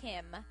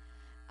Kim,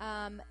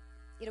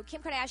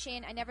 Kim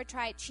Kardashian, I never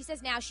tried. She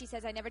says,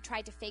 I never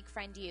tried to fake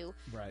friend you.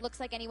 Right. Looks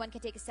like anyone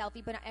can take a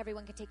selfie, but not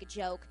everyone can take a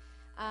joke.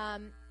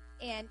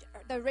 And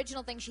the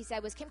original thing she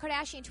said was, Kim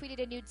Kardashian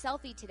tweeted a nude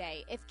selfie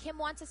today. If Kim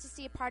wants us to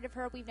see a part of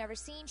her we've never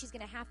seen, she's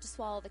going to have to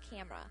swallow the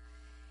camera.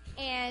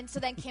 And so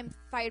then Kim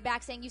fired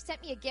back saying, you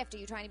sent me a gift. Are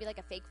you trying to be like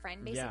a fake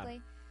friend,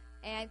 basically?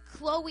 Yeah. And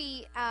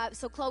Chloe,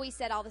 Chloe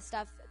said all this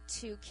stuff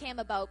to Kim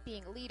about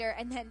being a leader.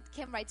 And then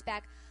Kim writes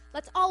back,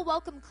 let's all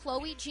welcome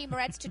Chloe G.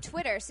 Moretz to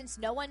Twitter since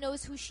no one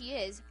knows who she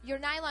is. Your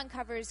nylon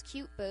cover is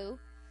cute, boo.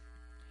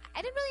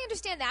 I didn't really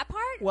understand that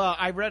part. Well,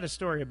 I read a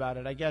story about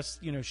it. I guess,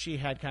 she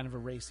had kind of a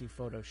racy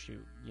photo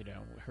shoot,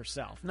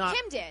 herself. Not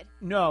Kim did.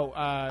 No,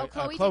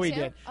 Chloe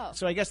did. Oh.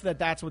 So I guess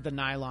that's what the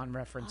nylon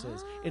reference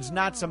is. It's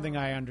not something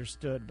I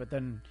understood, but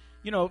then,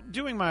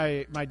 doing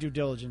my due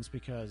diligence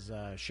because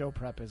show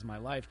prep is my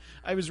life,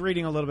 I was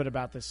reading a little bit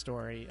about this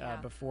story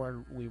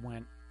before we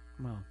went.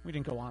 Well, we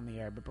didn't go on the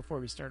air, but before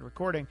we started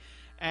recording,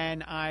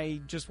 and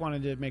I just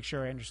wanted to make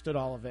sure I understood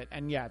all of it.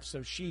 And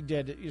so she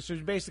did. So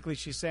basically,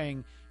 she's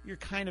saying you're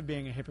kind of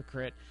being a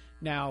hypocrite.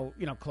 Now,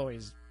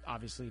 Chloe's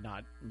obviously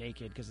not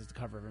naked because it's the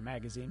cover of a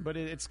magazine, but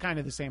it's kind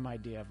of the same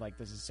idea of like,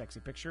 this is a sexy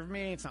picture of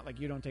me. It's not like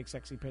you don't take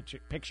sexy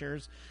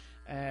pictures,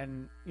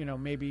 and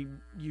maybe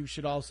you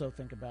should also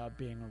think about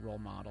being a role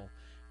model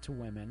to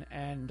women.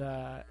 And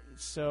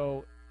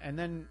and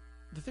then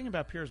the thing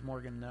about Piers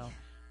Morgan, though.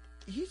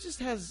 He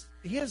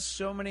has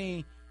so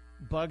many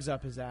bugs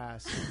up his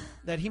ass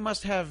that he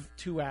must have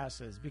two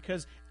asses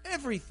because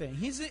everything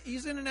he's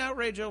in an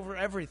outrage over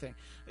everything.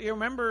 You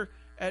remember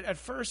at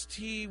first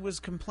he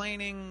was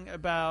complaining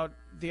about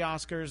the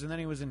Oscars and then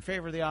he was in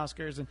favor of the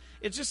Oscars, and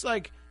it's just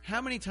like, how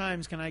many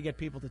times can I get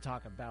people to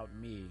talk about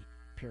me,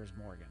 Piers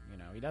Morgan?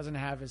 He doesn't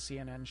have his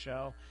CNN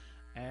show,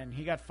 and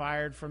he got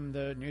fired from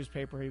the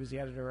newspaper he was the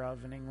editor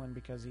of in England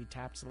because he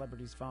tapped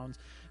celebrities' phones.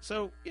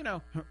 So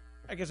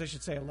I guess I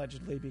should say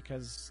allegedly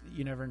because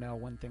you never know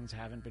when things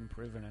haven't been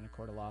proven in a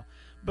court of law.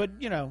 But,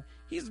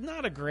 he's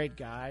not a great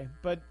guy,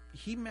 but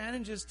he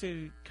manages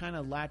to kind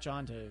of latch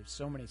on to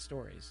so many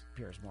stories,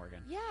 Piers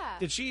Morgan. Yeah.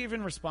 Did she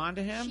even respond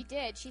to him? She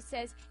did. She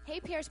says, hey,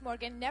 Piers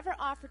Morgan, never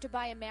offered to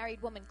buy a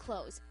married woman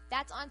clothes.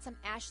 That's on some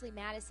Ashley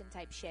Madison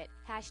type shit.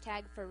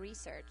 # for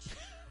research.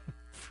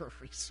 For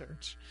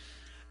research.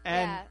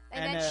 And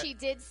then she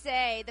did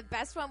say, the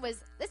best one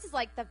was, this is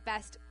like the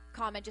best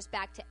comment just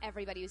back to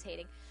everybody who's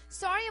hating.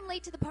 Sorry I'm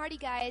late to the party,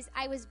 guys.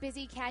 I was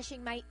busy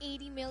cashing my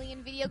 80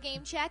 million video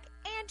game check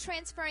and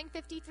transferring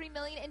 53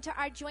 million into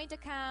our joint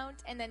account,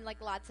 and then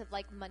lots of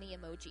money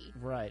emoji.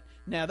 Right.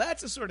 Now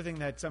that's the sort of thing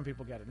that some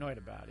people get annoyed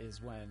about, is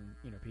when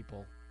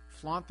people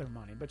flaunt their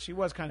money. But she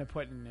was kind of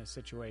put in a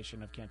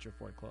situation of, can't you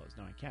afford clothes?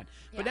 No, I can't.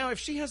 But now if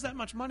she has that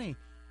much money,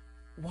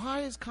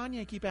 why does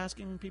Kanye keep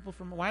asking people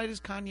why does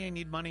Kanye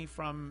need money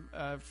from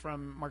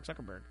Mark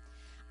Zuckerberg?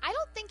 I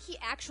don't think he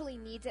actually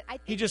needs it.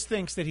 He just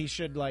thinks that he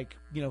should,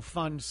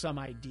 fund some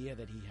idea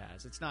that he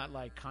has. It's not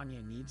like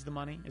Kanye needs the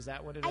money. Is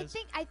that what it is?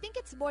 I think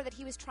it's more that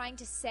he was trying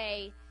to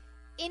say,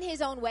 in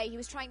his own way,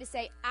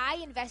 I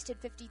invested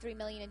 $53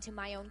 million into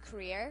my own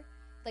career.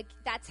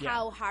 That's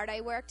how hard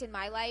I worked in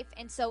my life.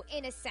 And so,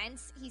 in a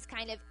sense, he's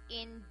kind of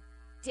in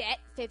debt,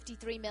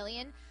 $53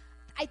 million.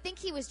 I think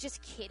he was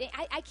just kidding.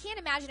 I can't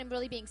imagine him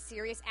really being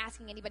serious,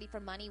 asking anybody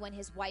for money when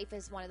his wife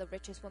is one of the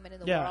richest women in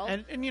the world. Yeah,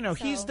 and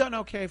he's done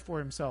okay for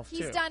himself, too.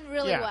 He's done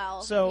really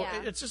well. So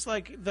it's just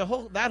like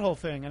that whole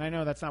thing, and I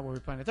know that's not what we're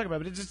planning to talk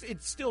about, but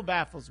it still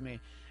baffles me.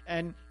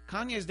 And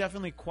Kanye's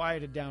definitely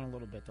quieted down a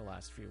little bit the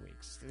last few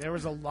weeks. There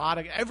was a lot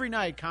of... Every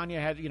night,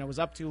 Kanye was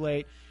up too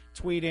late,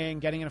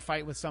 tweeting, getting in a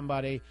fight with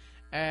somebody,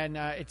 and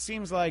it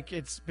seems like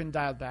it's been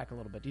dialed back a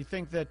little bit. Do you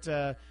think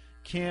that...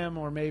 Kim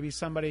or maybe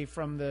somebody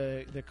from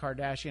the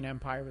Kardashian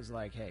empire was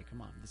like, hey,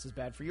 come on, this is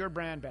bad for your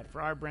brand, bad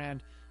for our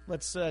brand.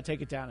 Let's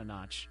take it down a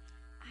notch.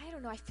 I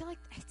don't know. I feel like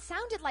it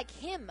sounded like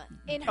him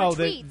in her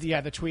tweets.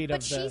 The tweet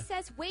but she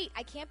says, wait,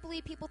 I can't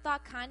believe people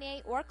thought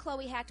Kanye or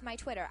Chloe hacked my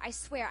Twitter. I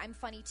swear I'm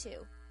funny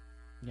too.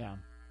 Yeah.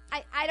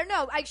 I don't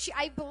know.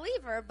 I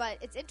believe her, but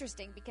it's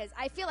interesting because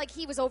I feel like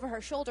he was over her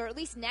shoulder, or at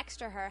least next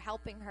to her,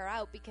 helping her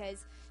out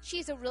because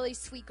she's a really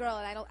sweet girl,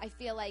 and I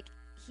feel like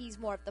he's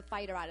more of the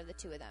fighter out of the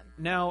two of them.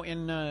 Now,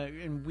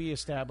 and we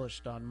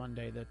established on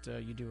Monday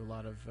that you do a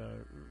lot of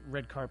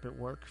red carpet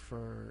work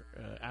for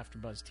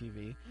AfterBuzz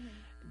TV.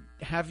 Mm-hmm.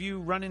 have you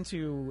run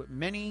into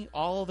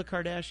all the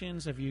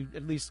Kardashians? Have you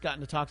at least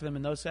gotten to talk to them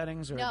in those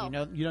settings? Or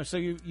No. So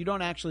you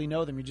don't actually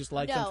know them. You just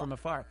like them from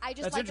afar.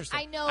 That's interesting.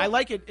 I know. I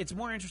like it. It's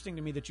more interesting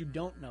to me that you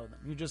don't know them.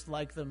 You just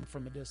like them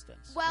from a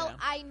distance. Well,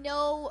 I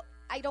know.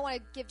 I don't want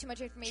to give too much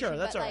information, sure,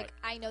 that's but all right.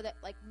 I know that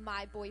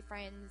my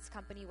boyfriend's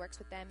company works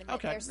with them, and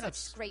that they're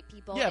such great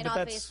people. Yeah, and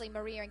obviously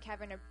Maria and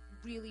Kevin are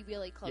really,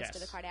 really close to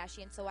the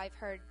Kardashians. So I've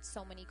heard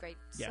so many great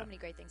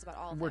things about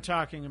all of them. We're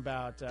talking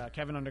about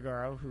Kevin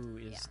Undergaro, who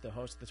is the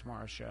host of the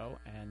Tomorrow Show,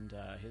 and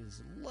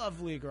his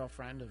lovely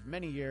girlfriend of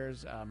many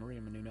years, Maria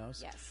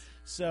Menounos. Yes.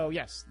 So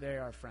yes, they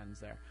are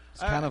friends there.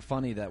 It's kind of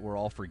funny that we're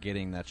all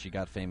forgetting that she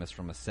got famous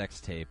from a sex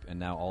tape, and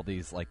now all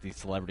these these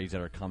celebrities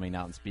that are coming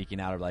out and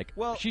speaking out are like,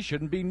 well, she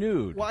shouldn't be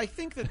nude. Well, I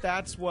think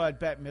that's what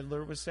Bette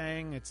Midler was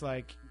saying. It's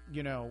like,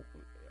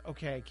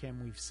 okay, Kim,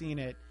 we've seen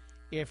it.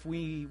 If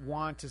we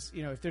want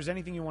to, if there's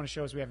anything you want to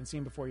show us we haven't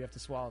seen before, you have to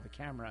swallow the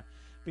camera,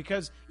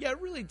 because it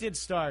really did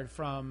start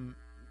from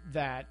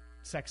that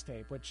sex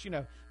tape, which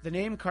the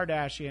name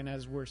Kardashian,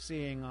 as we're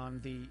seeing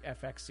on the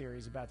FX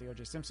series about the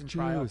O.J. Simpson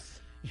trial.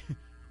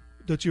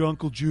 That's your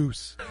Uncle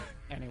Juice.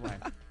 Anyway,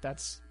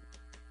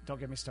 don't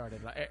get me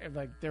started.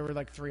 There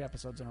were 3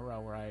 episodes in a row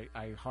where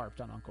I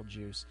harped on Uncle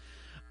Juice.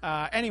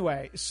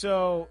 Anyway,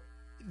 so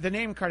the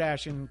name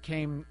Kardashian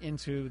came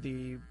into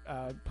the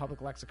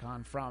public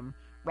lexicon from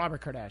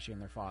Robert Kardashian,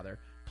 their father,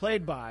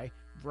 played by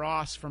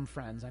Ross from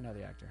Friends. I know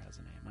the actor has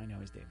a name. I know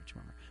he's David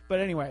Schwimmer. But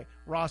anyway,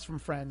 Ross from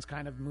Friends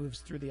kind of moves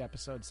through the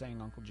episode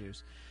saying Uncle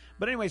Juice.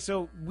 But anyway,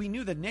 so we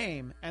knew the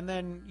name, and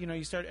then,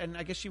 you start, and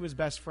I guess she was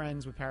best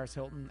friends with Paris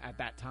Hilton at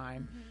that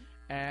time.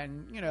 Mm-hmm.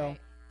 And, right.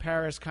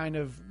 Paris kind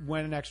of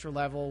went an extra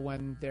level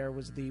when there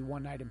was the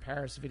One Night in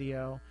Paris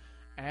video.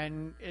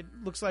 And it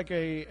looks like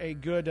a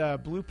good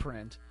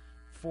blueprint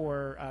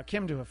for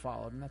Kim to have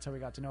followed, and that's how we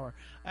got to know her.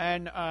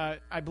 And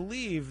I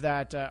believe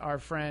that our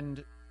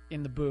friend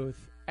in the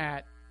booth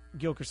at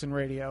Gilkerson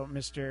Radio,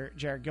 Mr.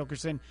 Jared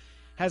Gilkerson,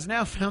 has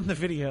now found the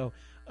video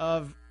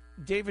of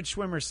David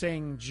Schwimmer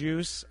saying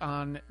juice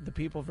on The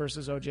People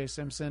versus O.J.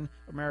 Simpson,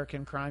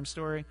 American Crime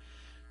Story.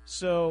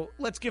 So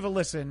let's give a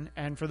listen,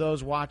 and for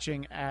those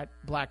watching at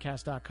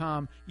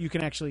Bladtcast.com, you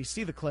can actually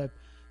see the clip.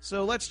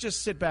 So let's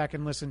just sit back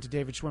and listen to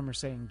David Schwimmer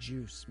saying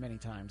juice many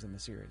times in the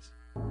series.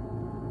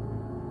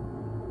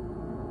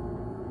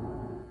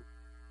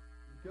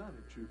 Got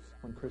it, Juice.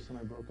 When Chris and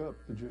I broke up,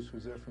 the juice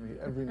was there for me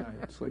every night.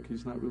 It's like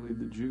he's not really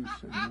the juice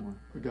anymore.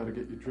 We gotta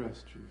get you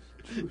dressed,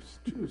 Juice.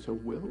 Juice, a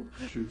will?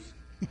 Juice,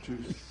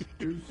 Juice.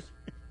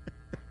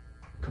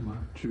 Come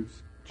on,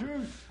 Juice.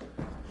 Juice.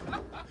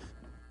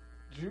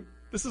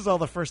 This is all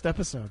the first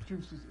episode.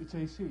 Juice, it's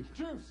AC.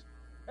 Juice!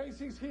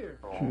 AC's here.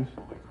 Juice,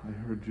 I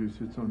heard Juice.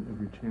 It's on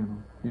every channel.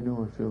 You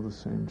know I feel the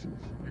same, Juice.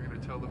 You're gonna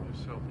tell them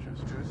yourself, Juice.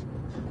 Juice,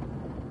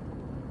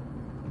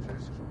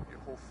 your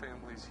whole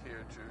family's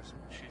here, Juice.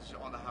 She's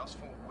on the house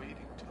phone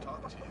waiting to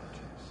talk to you,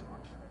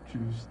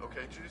 Juice.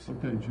 Okay, Juice?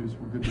 Okay, Juice,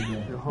 we're good to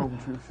go. You're home,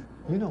 Juice.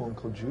 You know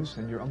Uncle Juice,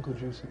 and your Uncle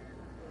Juice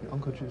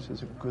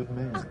is a good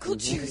man. Uncle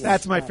Juice.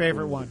 That's my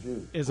favorite one.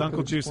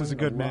 Uncle Juice is a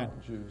good man.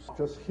 Juice.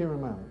 Just hear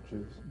him out,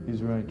 Juice.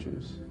 He's right,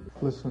 Juice.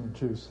 Listen,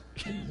 Juice.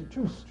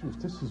 Juice,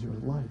 this is your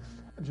life.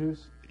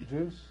 Juice.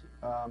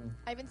 I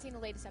haven't seen the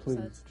latest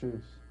episodes. Please,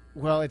 Juice.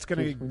 Well, it's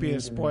going to be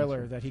a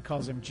spoiler that he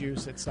calls him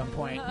Juice at some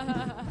point.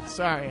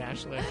 Sorry,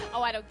 Ashley.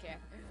 Oh, I don't care.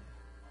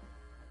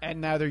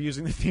 And now they're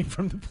using the theme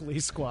from the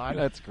Police Squad.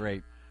 That's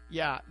great.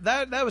 Yeah,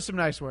 that was some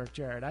nice work,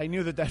 Jared. I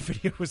knew that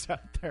video was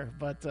out there,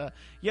 but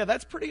yeah,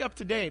 that's pretty up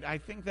to date. I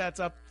think that's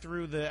up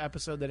through the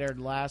episode that aired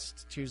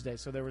last Tuesday.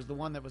 So there was the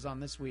one that was on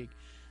this week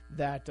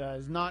that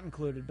is not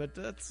included, but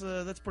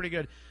that's pretty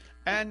good.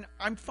 And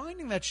I'm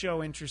finding that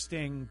show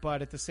interesting,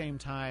 but at the same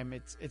time,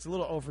 it's a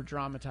little over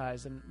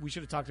dramatized. And we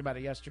should have talked about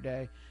it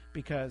yesterday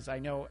because I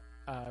know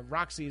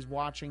Roxy is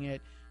watching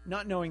it,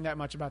 not knowing that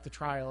much about the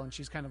trial, and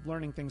she's kind of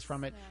learning things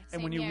from it. Yeah,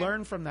 and when you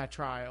learn from that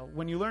trial,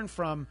 when you learn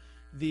from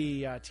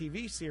the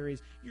TV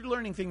series, you're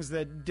learning things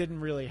that didn't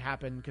really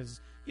happen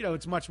because,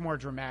 it's much more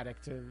dramatic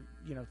to,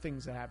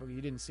 things that happen.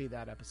 You didn't see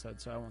that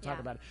episode, so I won't talk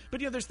about it. But,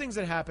 there's things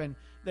that happen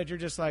that you're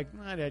just like,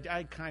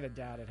 I kind of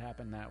doubt it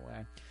happened that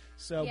way.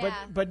 So,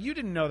 but you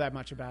didn't know that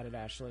much about it,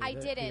 Ashley. I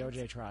didn't. The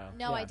OJ trial.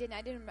 No, I didn't.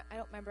 I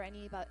don't remember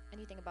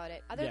anything about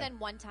it other than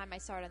one time I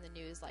saw it on the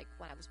news, like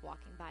when I was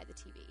walking by the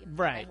TV.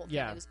 Right. My whole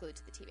family was glued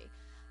to the TV.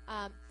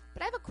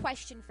 But I have a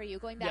question for you,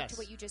 going back to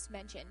what you just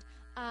mentioned.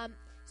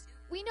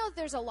 We know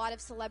there's a lot of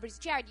celebrities.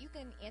 Jared, you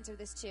can answer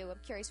this too. I'm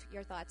curious for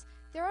your thoughts.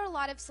 There are a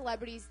lot of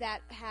celebrities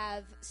that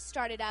have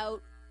started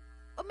out,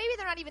 or maybe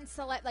they're not even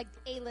like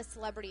A-list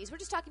celebrities. We're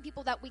just talking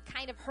people that we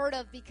kind of heard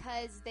of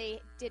because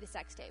they did a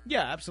sex tape.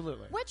 Yeah,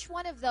 absolutely. Which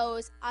one of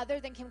those, other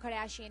than Kim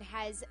Kardashian,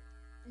 has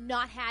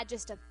not had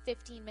just a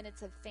 15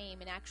 minutes of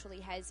fame and actually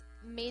has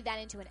made that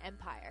into an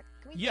empire?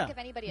 Can we think of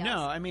anybody else?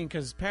 No, I mean,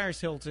 because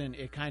Paris Hilton,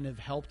 it kind of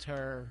helped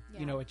her,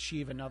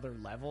 achieve another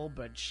level,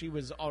 but she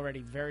was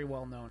already very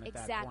well known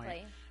at that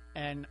point.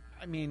 And,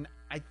 I mean,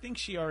 I think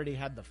she already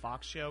had the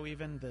Fox show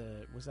even.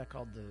 Was that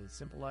called The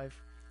Simple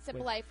Life?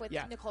 Simple Life with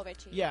Nicole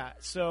Richie. Yeah,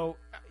 so,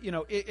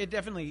 it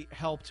definitely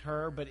helped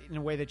her, but in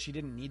a way that she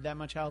didn't need that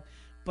much help.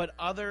 But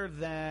other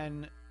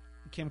than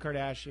Kim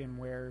Kardashian,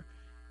 where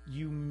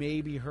you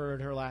maybe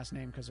heard her last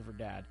name because of her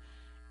dad,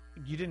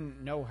 you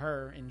didn't know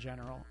her in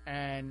general.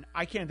 And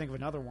I can't think of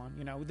another one.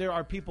 There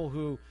are people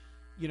who,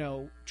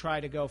 try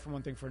to go from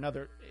one thing for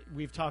another.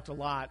 We've talked a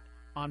lot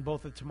on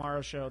both the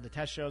Tomorrow Show, the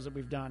test shows that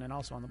we've done, and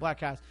also on the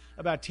Bladtcast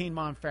about teen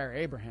mom Farrah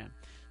Abraham.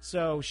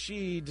 So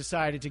she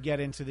decided to get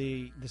into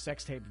the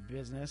sex tape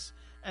business,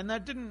 and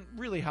that didn't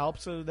really help.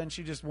 So then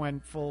she just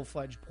went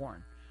full-fledged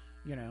porn,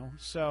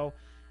 So,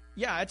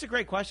 yeah, it's a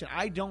great question.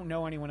 I don't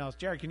know anyone else.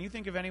 Jared, can you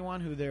think of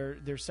anyone who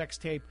their sex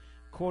tape,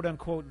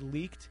 quote-unquote,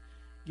 leaked?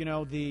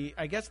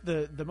 I guess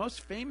the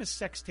most famous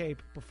sex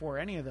tape before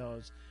any of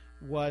those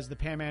was the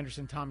Pam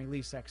Anderson, Tommy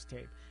Lee sex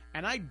tape.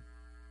 And I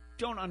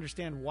don't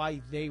understand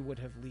why they would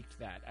have leaked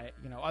that,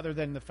 other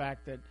than the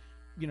fact that,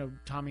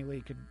 Tommy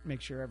Lee could make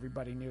sure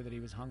everybody knew that he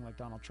was hung like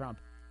Donald Trump.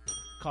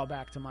 Call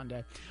back to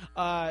Monday.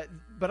 But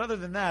other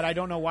than that, I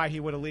don't know why he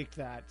would have leaked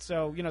that.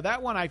 So,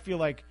 that one I feel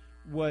like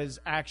was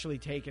actually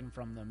taken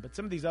from them. But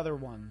some of these other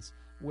ones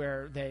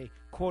where they,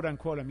 quote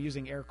unquote, I'm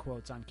using air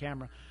quotes on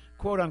camera,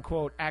 quote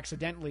unquote,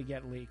 accidentally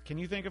get leaked. Can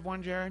you think of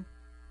one, Jared?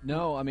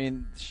 No, I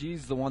mean,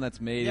 she's the one that's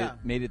made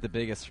it the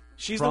biggest.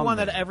 She's the one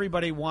that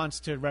everybody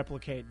wants to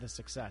replicate the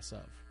success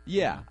of.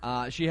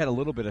 Yeah, she had a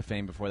little bit of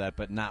fame before that,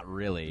 but not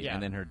really. Yeah.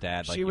 And then her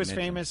dad, like she was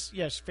famous.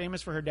 Yes,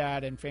 famous for her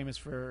dad and famous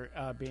for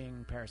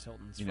being Paris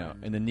Hilton's friend.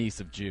 And the niece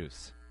of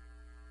Juice.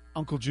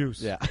 Uncle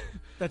Juice. Yeah.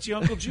 That's your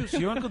Uncle Juice.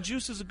 Your Uncle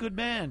Juice is a good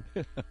man.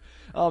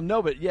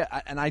 No, but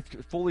I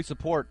fully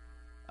support.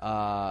 Do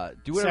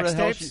whatever sex the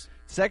hell tapes?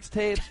 Sex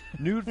tapes,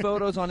 nude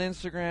photos on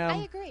Instagram.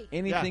 I agree.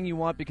 Anything you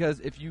want,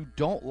 because if you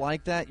don't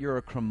like that, you're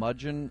a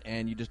curmudgeon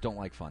and you just don't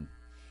like fun.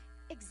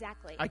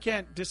 Exactly. I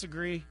can't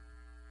disagree.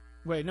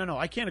 Wait, no,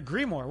 I can't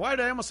agree more. Why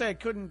did I almost say I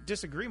couldn't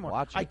disagree more?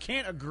 Watch it. I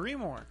can't agree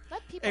more.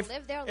 Let people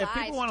live their lives. If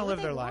people want to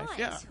live their life,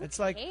 life, Who it's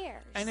like,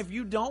 cares? and if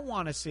you don't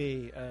want to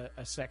see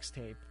a sex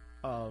tape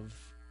of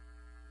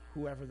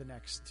whoever the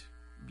next,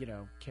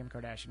 Kim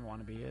Kardashian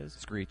wannabe is,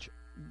 Screech.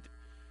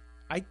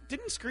 I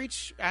didn't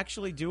Screech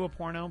actually do a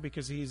porno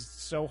because he's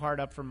so hard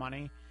up for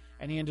money,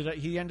 and he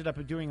ended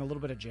up doing a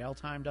little bit of jail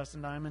time.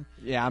 Dustin Diamond.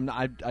 Yeah,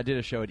 I did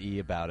a show at E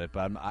about it,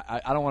 but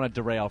I don't want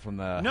to derail from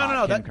the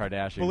Kim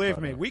Kardashian. Believe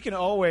photo. me, we can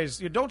always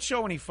don't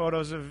show any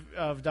photos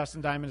of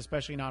Dustin Diamond,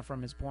 especially not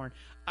from his porn.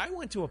 I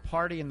went to a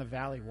party in the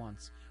Valley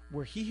once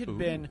where he had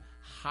been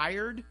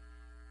hired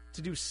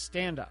to do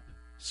stand up,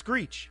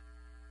 Screech,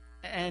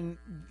 and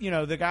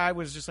the guy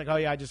was just like, oh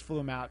yeah, I just flew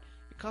him out.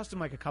 Cost him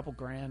like a couple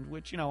grand,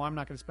 which, I'm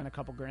not going to spend a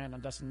couple grand on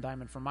Dustin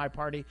Diamond for my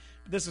party.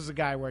 But this is a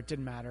guy where it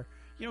didn't matter.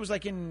 It was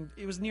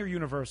near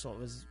Universal. It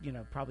was,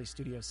 probably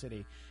Studio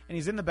City. And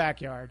he's in the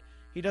backyard.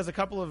 He does a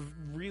couple of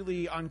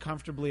really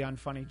uncomfortably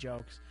unfunny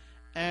jokes.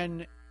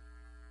 And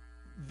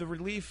the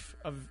relief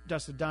of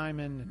Dustin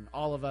Diamond and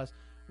all of us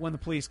when the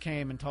police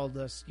came and told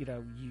us,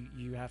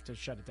 you have to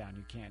shut it down.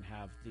 You can't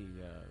have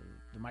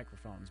the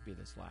microphones be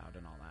this loud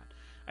and all that.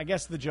 I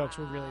guess the jokes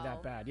were really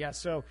that bad. Yeah,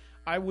 so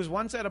I was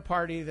once at a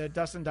party that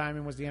Dustin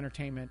Diamond was the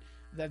entertainment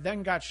that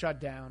then got shut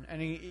down,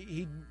 and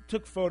he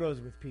took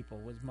photos with people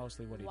was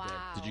mostly what he did.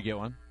 Did you get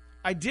one?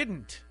 I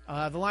didn't.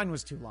 The line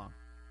was too long.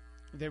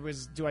 There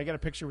was, do I get a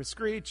picture with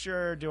Screech,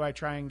 or do I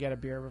try and get a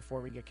beer before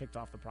we get kicked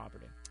off the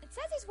property? It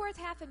says he's worth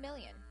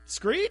 $500,000.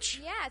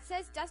 Screech? Yeah, it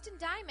says Dustin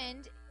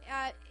Diamond.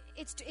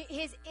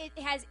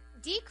 It has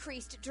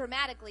decreased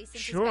dramatically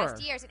since his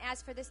best years, and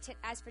as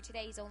for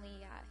today, he's only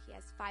he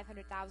has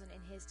 $500,000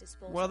 in his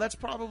disposal. Well, that's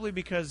probably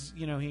because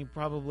he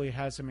probably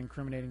has some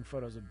incriminating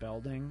photos of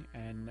Belding,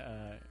 and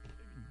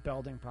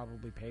Belding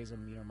probably pays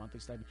him monthly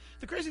stipend.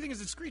 The crazy thing is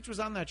that Screech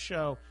was on that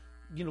show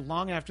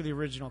long after the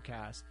original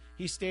cast.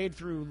 He stayed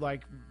through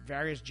like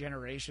various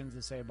generations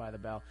of Saved by the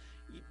Bell.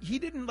 He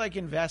didn't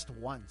invest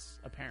once,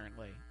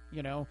 apparently,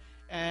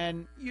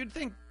 and you'd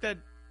think that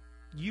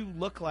you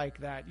look like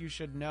that, you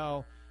should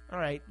know, all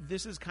right,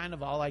 this is kind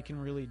of all I can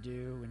really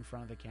do in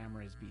front of the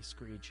camera is be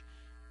Screech.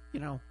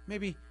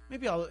 Maybe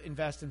I'll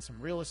invest in some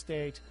real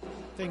estate,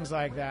 things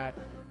like that.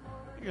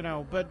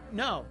 But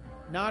no,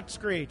 not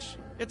Screech.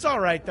 It's all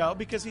right, though,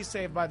 because he's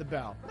Saved by the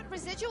Bell. But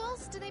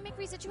residuals? Do they make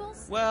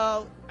residuals?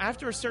 Well,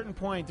 after a certain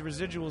point, the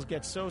residuals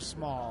get so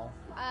small.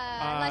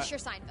 Unless you're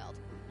Seinfeld.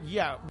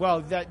 Yeah,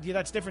 well,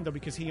 that's different, though,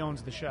 because he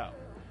owns the show.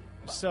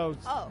 So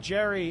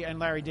Jerry and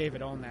Larry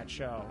David own that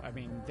show. I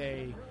mean,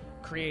 they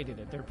created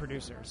it. They're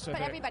producers. So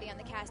but everybody on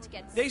the cast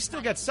gets. They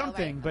still get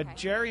something, right? but okay.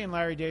 Jerry and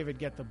Larry David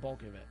get the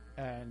bulk of it.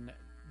 And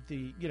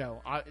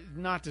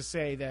not to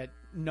say that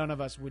none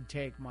of us would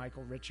take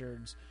Michael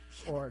Richards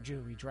or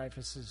Julie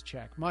Dreyfus's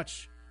check,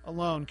 much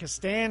alone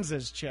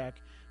Costanza's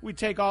check. We'd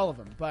take all of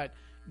them, but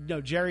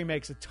Jerry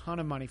makes a ton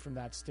of money from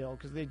that still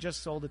because they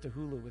just sold it to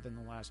Hulu within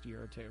the last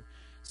year or two.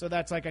 So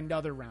that's like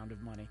another round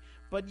of money.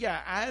 But yeah,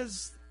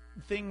 as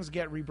things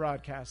get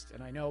rebroadcast,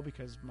 and I know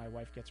because my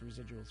wife gets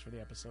residuals for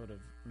the episode of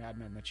Mad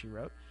Men that she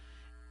wrote,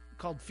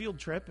 called Field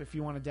Trip. If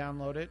you want to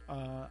download it,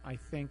 I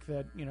think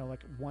that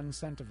like 1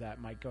 cent of that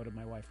might go to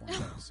my wife one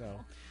day.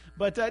 So,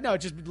 but no,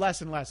 just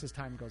less and less as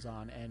time goes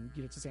on, and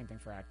it's the same thing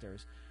for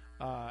actors.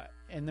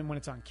 And then when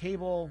it's on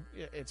cable,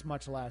 it's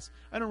much less.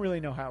 I don't really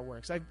know how it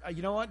works.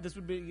 You know what? This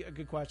would be a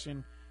good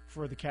question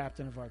for the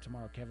captain of our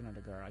tomorrow, Kevin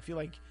Undergaro. I feel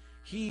like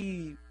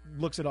he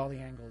looks at all the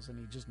angles and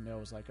he just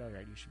knows, like, all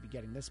right, you should be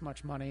getting this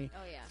much money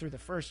through the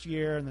first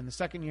year, and then the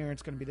second year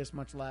it's going to be this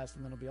much less,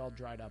 and then it'll be all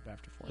dried up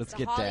after 4 years. Let's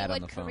get Dad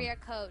on the phone. Career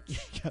coach.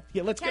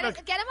 Let's get him on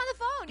the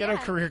phone. Get our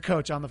career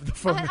coach on the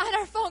phone. On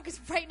our phone, because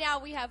right now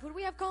who do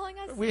we have calling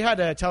us? We had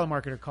a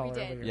telemarketer call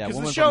earlier. Yeah,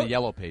 woman from the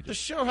Yellow Pages. The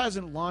show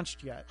hasn't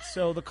launched yet,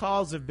 so the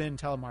calls have been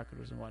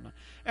telemarketers and whatnot.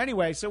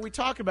 Anyway, so we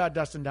talk about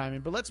Dustin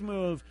Diamond, but let's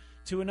move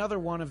to another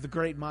one of the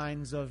great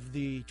minds of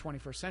the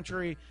 21st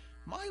century,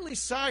 Miley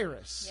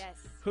Cyrus,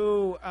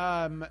 who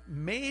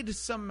made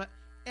some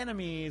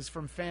enemies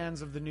from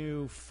fans of the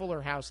new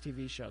Fuller House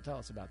TV show. Tell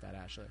us about that,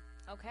 Ashley.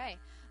 Okay.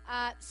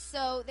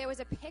 So there was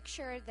a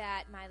picture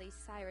that Miley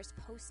Cyrus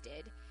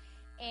posted,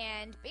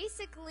 and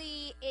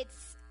basically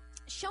it's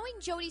showing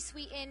Jodie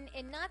Sweetin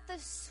in not the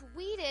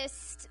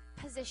sweetest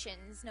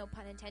positions, no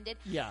pun intended.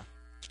 Yeah.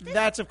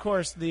 That's, of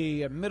course,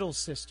 the middle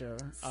sister,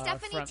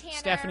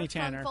 Stephanie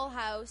Tanner from Full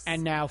House.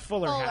 And now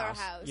Fuller House.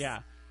 Yeah.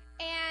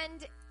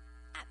 And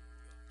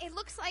it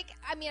looks like,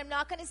 I'm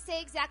not going to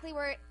say exactly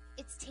where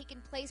it's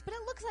taken place, but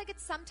it looks like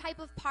it's some type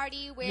of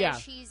party where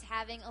she's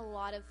having a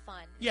lot of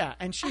fun. Yeah,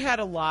 and she had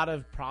a lot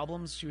of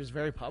problems. She was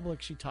very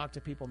public. She talked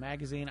to People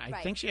magazine.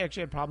 I think she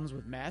actually had problems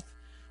with meth,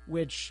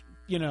 which,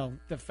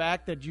 the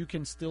fact that you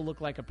can still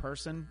look like a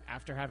person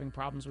after having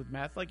problems with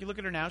meth. Like, you look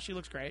at her now, she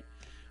looks great.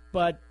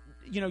 But,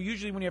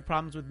 usually when you have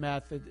problems with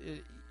meth,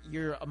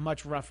 you're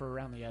much rougher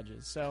around the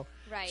edges. So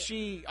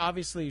she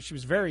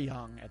was very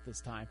young at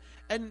this time.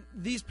 And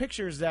these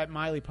pictures that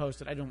Miley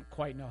posted, I don't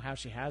quite know how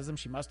she has them.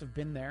 She must have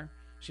been there.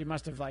 She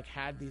must have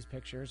had these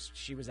pictures.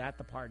 She was at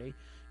the party,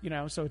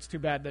 so it's too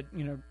bad that,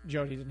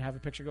 Jodie didn't have a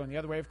picture going the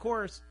other way. Of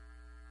course,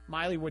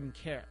 Miley wouldn't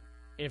care.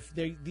 If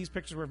these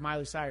pictures were of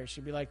Miley Cyrus,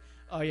 she'd be like,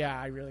 oh yeah,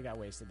 I really got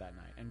wasted that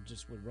night, and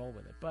just would roll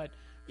with it. But,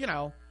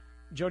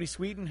 Jodie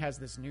Sweetin has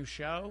this new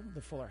show,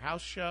 the Fuller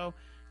House show,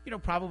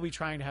 probably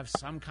trying to have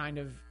some kind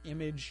of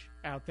image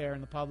out there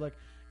in the public.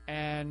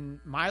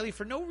 And Miley,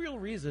 for no real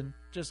reason,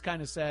 just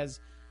kind of says,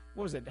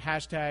 what was it?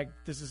 Hashtag,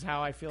 this is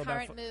how I feel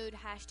Current about mood,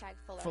 hashtag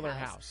Fuller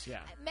House. Yeah.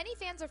 Many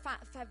fans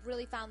have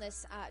really found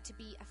this to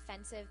be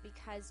offensive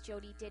because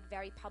Jodie did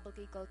very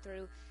publicly go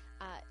through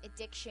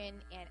addiction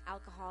and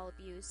alcohol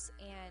abuse.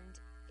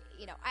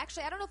 And,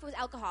 actually, I don't know if it was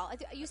alcohol.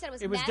 You said it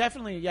was meth. Was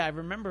definitely, I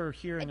remember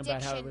hearing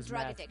about how it was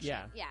drug meth. Addiction.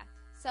 Yeah.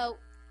 So...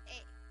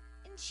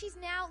 And she's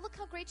now, look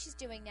how great she's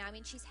doing now.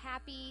 She's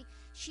happy.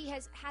 She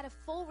has had a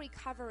full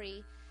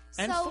recovery.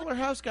 And Fuller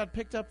House got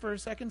picked up for a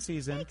second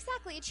season. Yeah,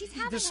 exactly. And she's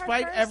having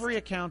despite every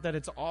account that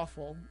it's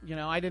awful.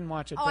 I didn't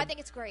watch it. Oh, I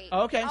think it's great.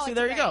 Okay, see,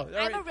 there you go.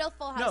 I'm a real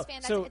Full House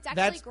fan. It's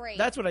actually great.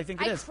 That's what I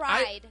think it is.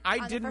 I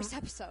cried on the first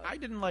episode. I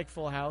didn't like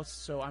Full House,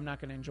 so I'm not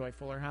going to enjoy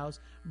Fuller House.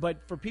 But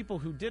for people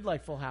who did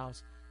like Full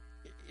House,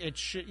 it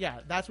should,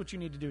 that's what you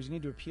need to do, is you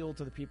need to appeal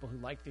to the people who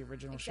like the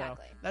original show.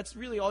 That's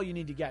really all you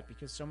need to get,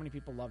 because so many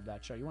people love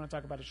that show. You want to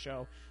talk about a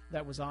show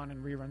that was on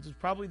in reruns. It's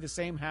probably the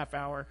same half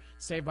hour,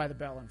 Saved by the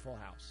Bell and Full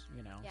House,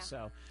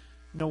 So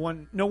no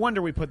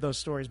wonder we put those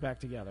stories back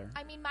together.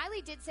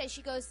 Miley did say,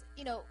 she goes,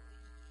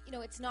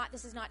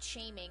 this is not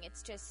shaming.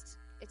 It's just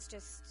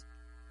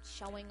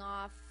showing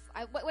off.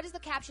 What does the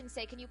caption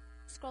say? Can you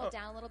scroll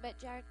down a little bit,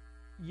 Jared?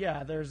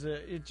 Yeah, there's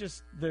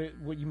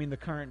what you mean, the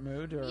current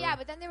mood? Or? Yeah,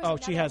 but then there was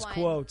another she has one.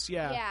 Quotes,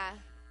 yeah.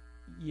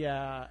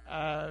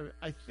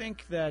 I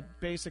think that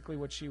basically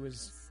what she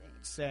was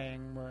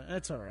saying,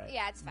 it's all right.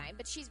 Yeah, it's fine.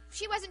 But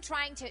she wasn't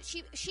trying to,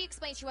 she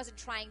explained she wasn't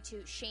trying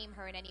to shame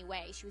her in any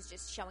way. She was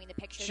just showing the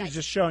pictures. She was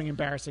just showing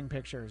embarrassing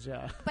pictures,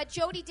 yeah. But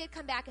Jodie did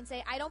come back and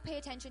say, I don't pay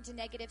attention to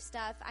negative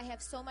stuff. I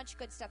have so much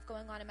good stuff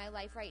going on in my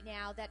life right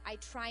now that I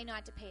try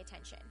not to pay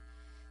attention.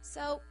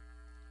 So...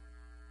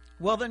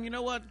 Well, then, you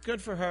know what? Good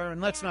for her,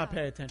 and let's not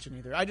pay attention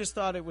either. I just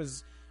thought it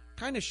was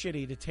kind of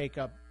shitty to take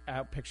out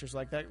pictures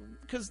like that.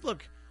 Because,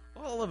 look,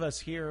 all of us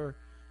here,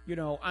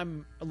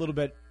 I'm a little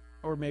bit,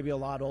 or maybe a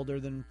lot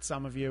older than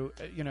some of you,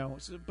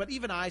 but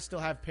even I still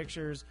have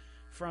pictures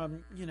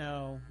from,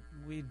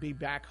 we'd be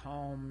back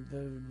home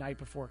the night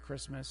before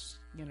Christmas,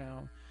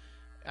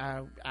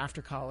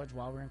 after college,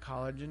 while we were in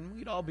college, and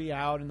we'd all be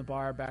out in the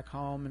bar back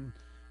home, and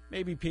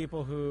maybe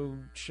people who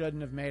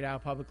shouldn't have made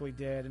out publicly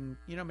did, and,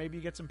 maybe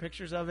you get some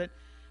pictures of it.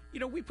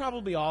 We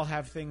probably all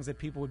have things that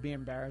people would be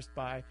embarrassed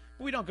by,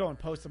 but we don't go and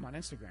post them on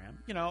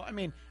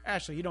Instagram.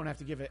 Ashley, you don't have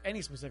to give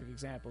any specific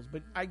examples,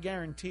 but I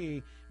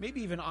guarantee,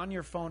 maybe even on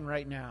your phone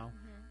right now,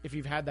 if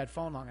you've had that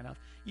phone long enough,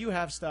 you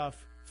have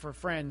stuff for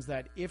friends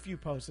that if you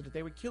posted it,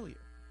 they would kill you.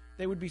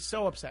 They would be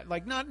so upset.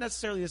 Like, not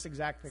necessarily this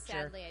exact picture.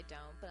 Sadly, I don't,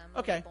 but I'm a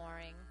little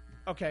boring.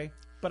 Okay.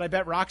 But I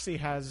bet Roxy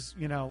has,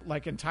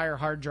 entire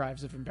hard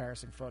drives of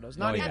embarrassing photos.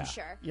 I'm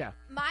sure. Yeah.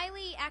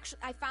 Miley, actually,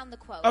 I found the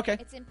quote. Okay.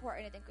 It's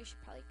important. I think we should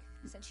probably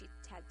since she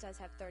does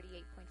have 38.5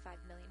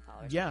 million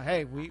followers. Yeah,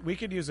 hey, we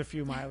could use a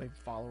few Miley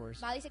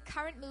followers. Miley said,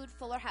 current mood,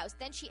 Fuller House.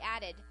 Then she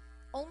added,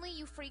 only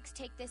you freaks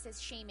take this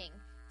as shaming.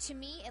 To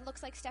me, it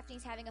looks like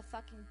Stephanie's having a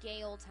fucking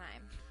gay old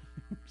time.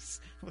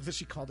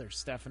 She called her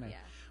Stephanie. Yeah.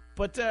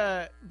 But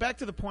back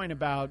to the point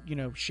about,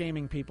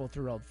 shaming people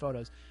through old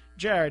photos.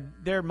 Jared,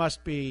 there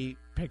must be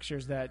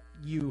pictures that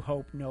you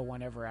hope no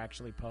one ever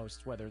actually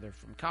posts, whether they're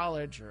from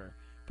college or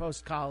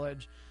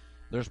post-college.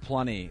 There's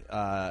plenty.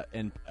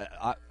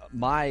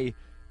 My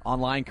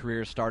online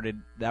career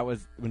started, that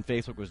was when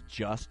Facebook was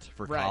just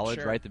for college,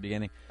 sure. right at the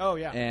beginning. Oh,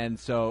 yeah. And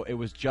so it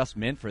was just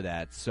meant for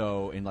that.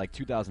 So in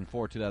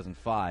 2004,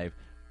 2005,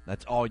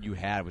 that's all you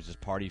had was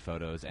just party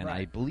photos. And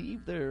I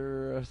believe there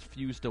are a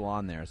few still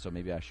on there, so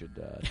maybe I should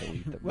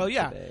delete them Well,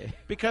 yeah, today.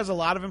 Because a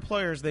lot of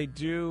employers, they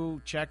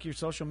do check your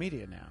social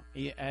media now.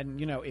 And,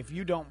 if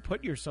you don't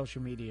put your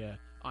social media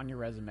on your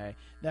resume,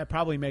 that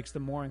probably makes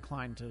them more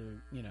inclined to,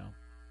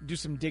 do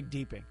some deep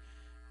digging.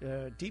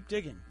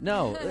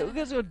 No, we're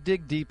going to go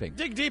dig deeping.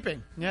 Dig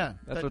deeping, yeah.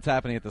 That's what's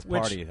happening at this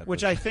party.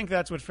 Which I think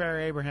that's what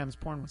Farrah Abraham's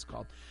porn was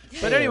called.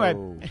 But anyway,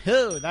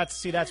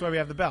 that's why we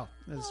have the bell.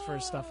 Is for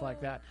stuff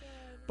like that.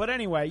 But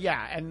anyway,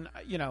 yeah, and,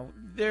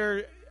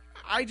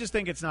 I just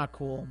think it's not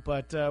cool.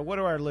 But what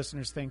do our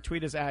listeners think?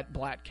 Tweet us at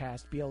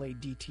Bladtcast,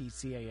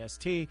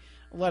 Bladtcast.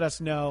 Let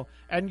us know.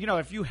 And,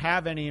 if you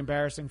have any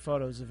embarrassing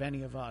photos of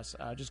any of us,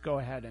 just go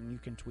ahead and you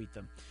can tweet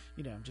them.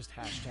 Just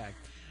hashtag.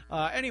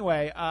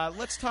 Anyway,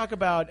 let's talk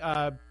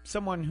about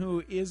someone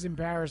who is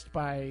embarrassed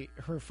by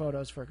her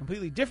photos for a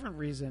completely different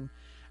reason.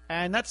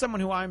 And that's someone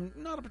who I'm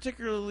not a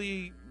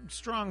particularly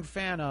strong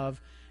fan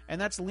of, and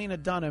that's Lena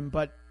Dunham.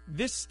 But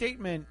this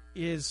statement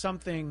is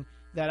something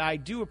that I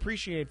do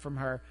appreciate from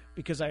her,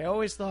 because I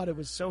always thought it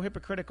was so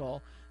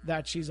hypocritical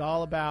that she's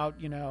all about,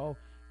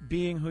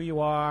 being who you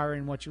are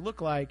and what you look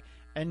like,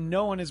 and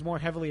no one is more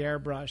heavily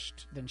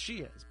airbrushed than she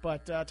is.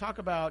 But talk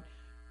about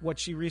what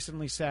she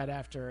recently said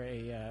after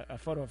a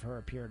photo of her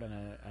appeared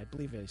on I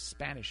believe, a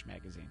Spanish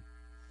magazine.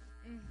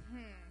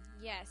 Mm-hmm.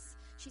 Yes.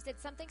 She said,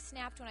 something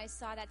snapped when I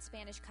saw that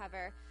Spanish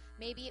cover.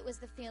 Maybe it was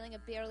the feeling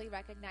of barely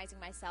recognizing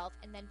myself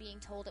and then being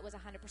told it was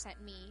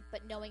 100% me, but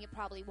knowing it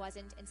probably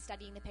wasn't and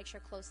studying the picture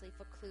closely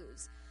for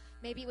clues.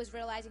 Maybe it was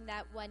realizing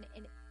that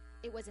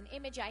it was an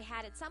image I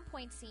had at some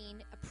point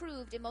seen,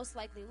 approved, and most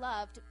likely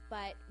loved,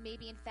 but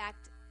maybe in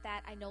fact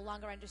that I no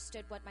longer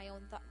understood what my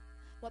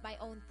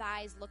own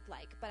thighs looked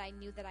like, but I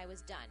knew that I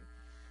was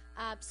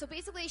done. So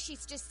basically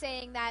she's just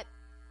saying that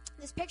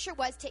this picture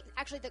was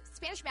actually, the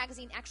Spanish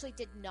magazine actually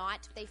did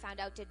not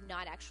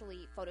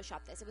actually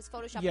Photoshop this. It was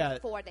Photoshopped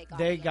before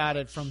they got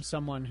it from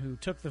someone who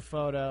took the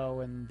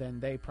photo, and then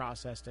they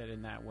processed it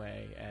in that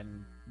way,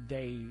 and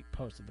they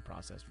posted the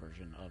processed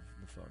version of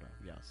the photo.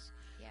 Yes.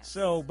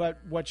 So, but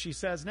what she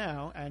says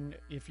now, and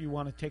if you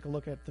want to take a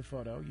look at the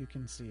photo, you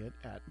can see it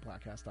at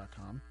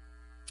Bladtcast.com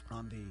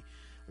on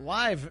the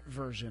live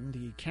version,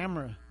 the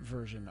camera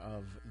version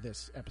of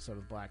this episode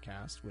of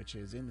Bladtcast, which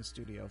is in the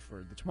studio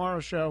for The Tomorrow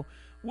Show,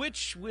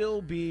 which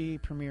will be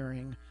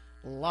premiering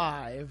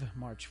live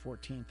March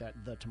 14th at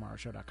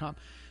thetomorrowshow.com.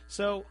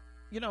 So,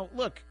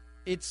 look,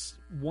 it's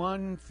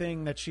one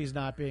thing that she's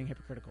not being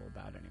hypocritical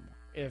about anymore.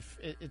 If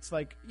it's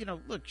like,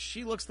 look,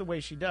 she looks the way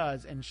she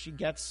does, and she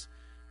gets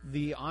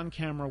the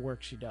on-camera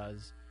work she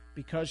does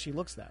because she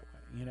looks that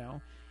way,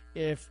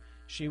 If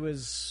she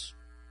was,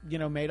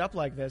 made up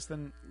like this,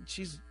 then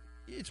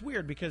it's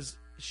weird, because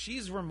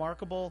she's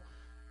remarkable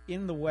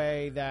in the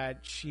way that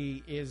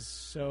she is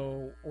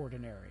so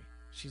ordinary.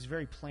 She's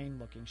very plain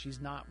looking. She's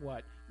not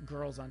what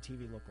girls on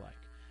TV look like.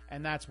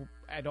 And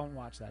I don't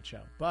watch that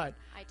show, but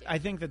I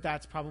think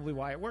that's probably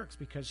why it works,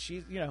 because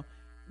she's,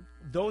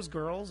 those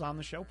girls on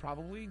the show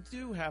probably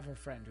do have a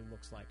friend who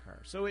looks like her.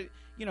 So it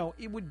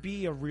would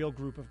be a real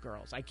group of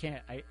girls. I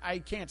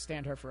can't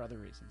stand her for other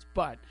reasons,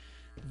 but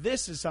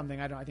this is something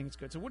I think it's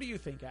good. So what do you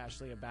think,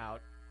 Ashley,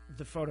 about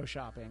the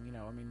photoshopping?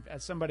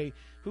 As somebody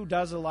who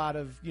does a lot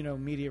of,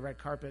 media red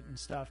carpet and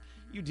stuff,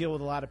 you deal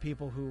with a lot of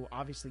people who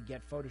obviously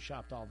get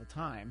photoshopped all the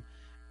time.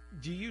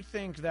 Do you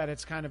think that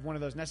it's kind of one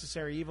of those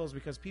necessary evils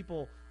because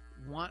people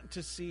want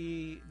to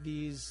see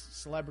these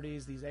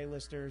celebrities, these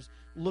A-listers,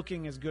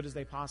 looking as good as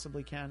they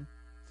possibly can?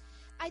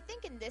 I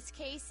think in this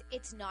case,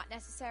 it's not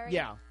necessary.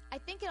 Yeah. I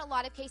think in a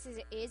lot of cases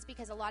it is,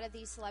 because a lot of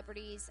these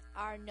celebrities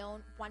are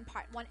known, one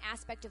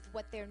aspect of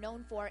what they're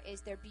known for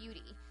is their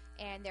beauty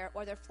and their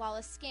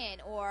flawless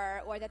skin,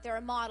 or that they're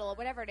a model, or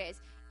whatever it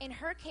is. In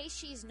her case,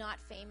 she's not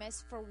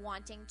famous for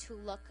wanting to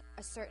look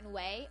a certain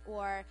way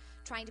or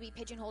trying to be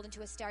pigeonholed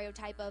into a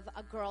stereotype of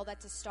a girl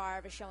that's a star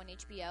of a show on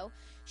HBO.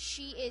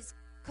 She is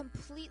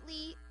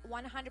completely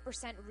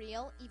 100%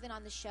 real, even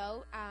on the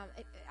show.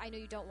 I know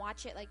you don't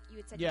watch it, like you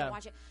had said you don't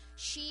watch it.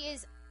 She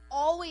is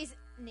always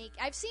naked.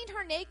 I've seen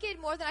her naked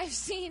more than I've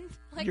seen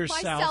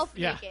myself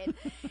naked.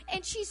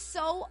 And she's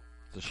so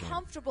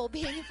comfortable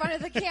being in front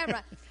of the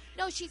camera.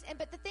 No,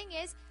 but the thing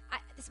is,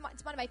 it's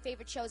one of my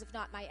favorite shows, if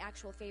not my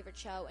actual favorite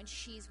show, and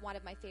she's one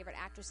of my favorite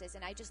actresses,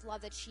 and I just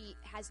love that she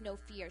has no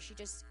fear. She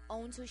just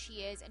owns who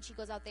she is, and she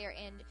goes out there,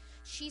 and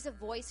she's a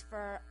voice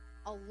for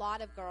a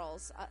lot of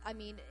girls. I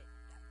mean,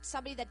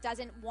 somebody that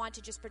doesn't want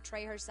to just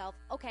portray herself,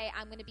 okay,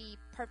 I'm going to be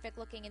perfect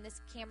looking in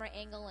this camera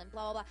angle and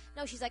blah, blah, blah.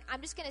 No, she's like,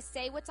 I'm just going to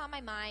say what's on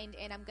my mind,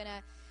 and I'm going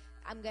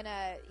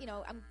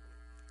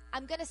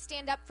to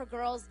stand up for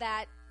girls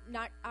that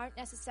aren't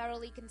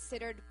necessarily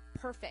considered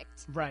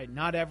perfect. Right.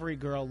 Not every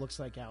girl looks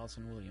like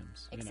Allison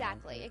Williams.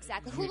 Exactly.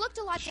 Who looked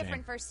a lot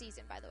different first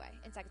season, by the way,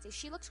 in second season.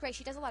 She looks great.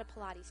 She does a lot of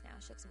Pilates now.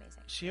 She looks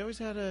amazing. She always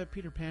had a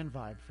Peter Pan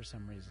vibe for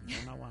some reason. I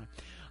don't know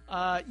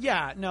why.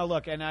 Yeah, no,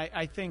 look, and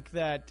I think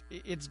that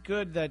it's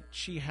good that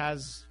she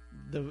has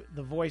the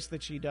voice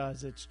that she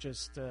does. It's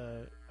just,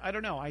 I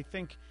don't know. I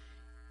think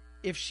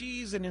if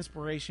she's an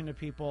inspiration to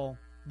people,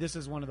 this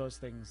is one of those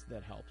things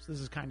that helps. This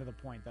is kind of the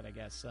point that I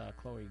guess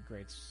Chloe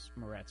Grace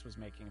Moretz was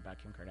making about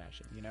Kim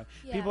Kardashian. You know,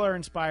 people are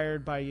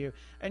inspired by you,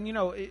 and you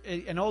know,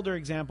 an older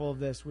example of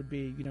this would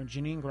be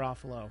Janine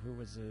Garofalo, who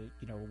was a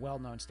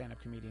well-known stand-up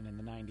comedian in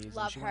the '90s.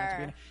 Love and she her. Went on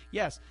to be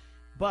yes,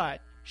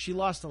 but she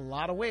lost a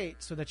lot of weight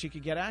so that she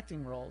could get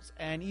acting roles,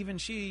 and even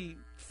she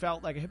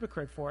felt like a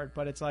hypocrite for it.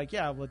 But it's like,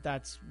 yeah, well,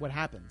 that's what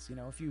happens. You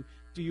know,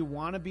 do you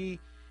want to be?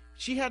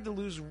 She had to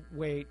lose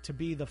weight to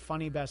be the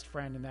funny best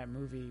friend in that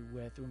movie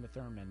with Uma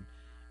Thurman,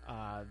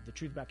 The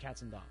Truth About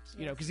Cats and Dogs.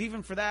 You know, because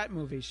even for that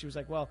movie, she was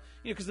like, well,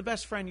 because the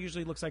best friend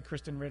usually looks like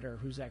Kristen Ritter,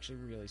 who's actually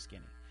really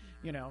skinny.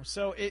 You know,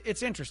 so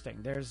it's interesting.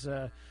 There's,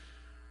 I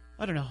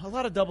don't know, a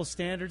lot of double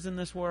standards in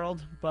this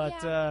world,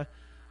 but,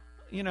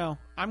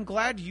 I'm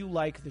glad you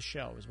like the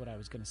show is what I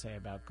was going to say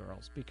about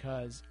Girls,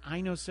 because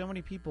I know so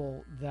many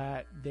people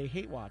that they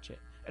hate watch it.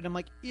 And I'm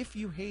like, if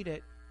you hate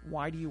it,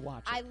 why do you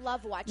watch it? I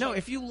love watching it. No,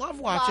 if you love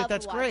watch it,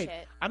 that's great.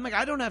 I'm like,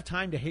 I don't have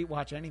time to hate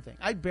watch anything.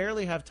 I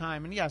barely have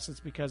time. And yes,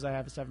 it's because I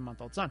have a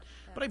 7-month-old son.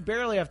 Yeah. But I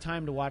barely have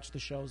time to watch the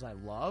shows I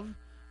love.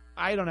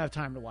 I don't have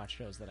time to watch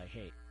shows that I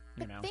hate.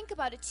 But think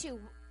about it, too.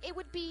 It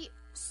would be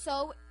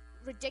so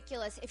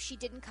ridiculous if she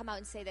didn't come out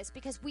and say this,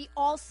 because we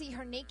all see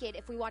her naked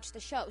if we watch the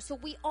show. So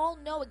we all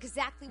know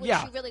exactly what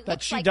she really looks like.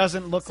 That she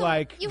doesn't look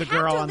like the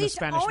girl on the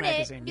Spanish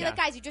magazine. Be like,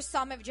 guys, you just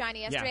saw my vagina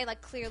yesterday.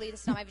 Like, clearly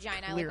this is not my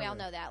vagina. Like, we all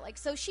know that. Like,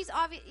 so she's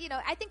obvious.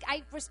 I think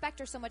I respect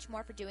her so much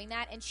more for doing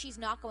that, and she's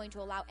not going to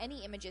allow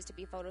any images to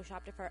be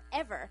photoshopped of her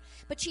ever.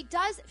 But she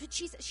does.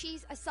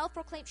 She's a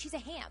self-proclaimed. She's a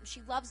ham.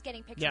 She loves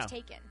getting pictures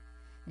taken.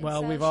 And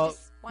well, so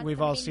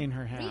we've all seen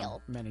her ham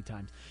many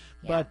times.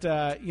 Yeah. But,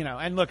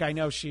 and look, I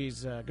know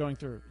she's going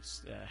through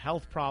a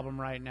health problem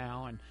right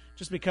now. And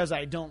just because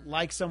I don't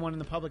like someone in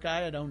the public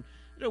eye, I don't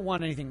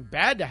want anything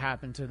bad to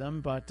happen to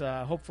them. But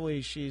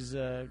hopefully she's,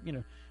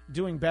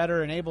 doing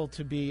better and able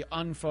to be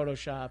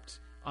unphotoshopped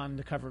on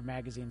the cover of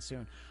magazine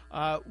soon.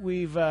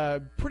 We've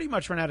pretty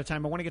much run out of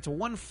time. I want to get to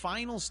one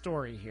final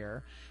story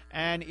here.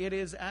 And it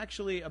is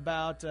actually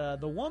about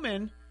the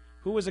woman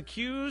who was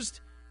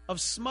accused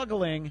of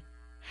smuggling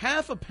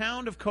half a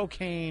pound of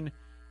cocaine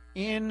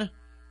in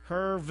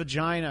her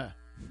vagina.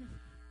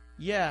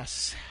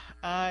 Yes.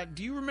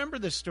 Do you remember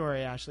this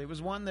story, Ashley? It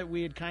was one that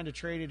we had kind of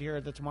traded here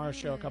at the Tomorrow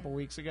Show a couple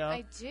weeks ago.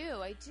 I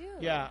do.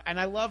 Yeah, and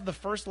I love the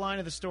first line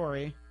of the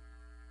story.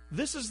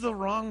 This is the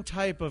wrong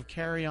type of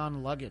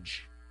carry-on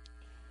luggage.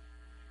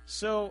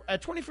 So, a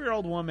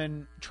 24-year-old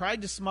woman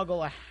tried to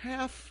smuggle a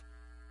half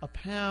a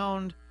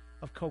pound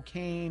of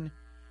cocaine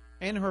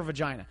in her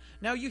vagina.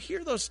 Now, you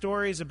hear those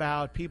stories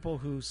about people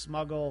who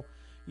smuggle,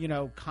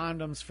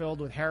 condoms filled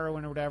with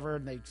heroin or whatever,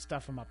 and they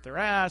stuff them up their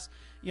ass.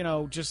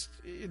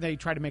 They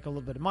try to make a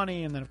little bit of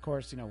money, and then, of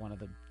course, one of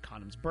the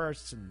condoms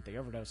bursts, and they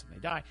overdose, and they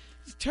die.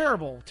 It's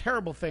terrible,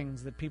 terrible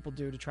things that people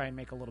do to try and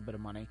make a little bit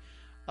of money.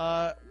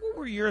 What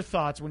were your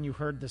thoughts when you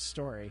heard this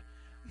story?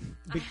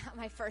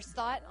 My first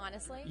thought,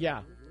 honestly?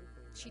 Yeah.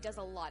 She does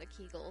a lot of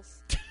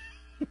Kegels.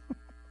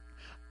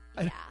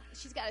 Yeah,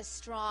 she's got a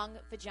strong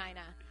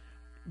vagina.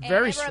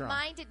 Very strong.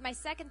 My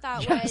second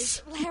thought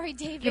was Larry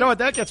David. You know what?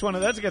 That gets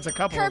a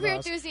couple Curb of Your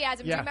those.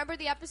 Enthusiasm. Yeah. Do you remember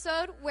the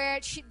episode where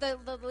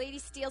the lady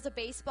steals a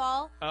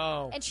baseball?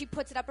 Oh. And she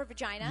puts it up her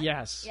vagina?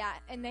 Yes. Yeah,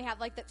 and they have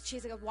she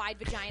has a wide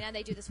vagina, and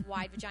they do this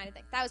wide vagina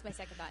thing. That was my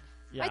second thought.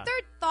 Yeah. My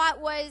third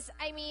thought was,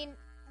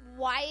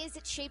 why is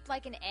it shaped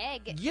like an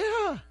egg?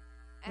 Yeah.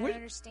 I don't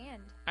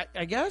understand.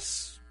 I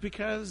guess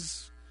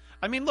because,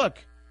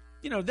 look,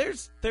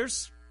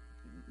 there's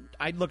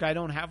I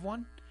don't have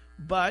one,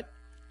 but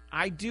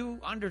I do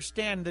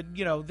understand that,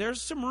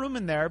 there's some room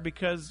in there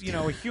because,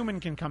 a human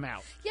can come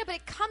out. Yeah, but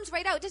it comes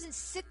right out. It doesn't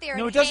sit there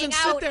and hang doesn't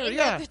out sit there, in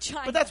yeah. the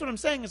vagina. But that's what I'm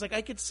saying is,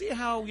 I could see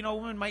how, a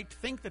woman might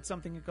think that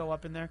something could go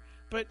up in there,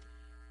 but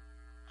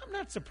I'm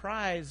not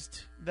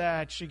surprised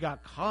that she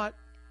got caught,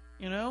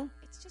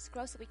 It's just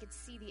gross that we could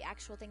see the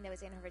actual thing that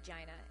was in her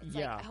vagina. It's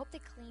like, I hope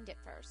they cleaned it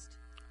first.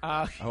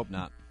 I hope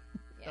not.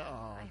 Yeah,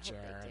 oh, I hope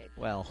they did.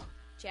 Well...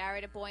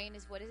 Jared at Boyne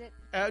is, what is it?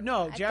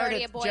 No,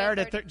 Jared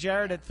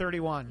at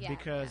 31 yeah,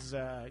 because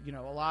a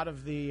lot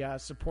of the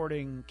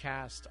supporting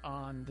cast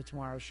on the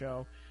Tomorrow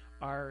Show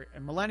are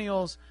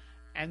millennials,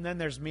 and then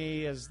there's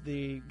me as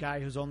the guy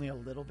who's only a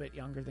little bit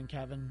younger than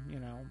Kevin,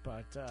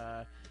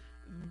 but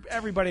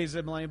everybody's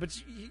a millennial,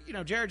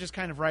 but Jared just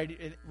kind of right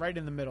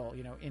in the middle,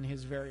 in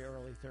his very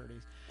early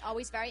 30s.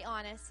 Always very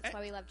honest. That's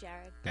why we love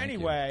Jared.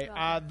 Anyway,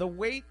 the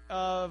weight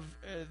of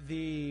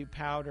the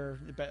powder,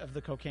 of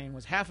the cocaine,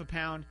 was half a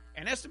pound.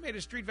 An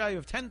estimated street value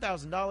of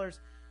 $10,000.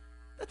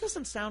 That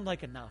doesn't sound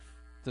like enough.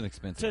 It's an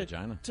expensive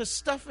vagina. To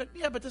stuff it,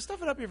 but to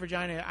stuff it up your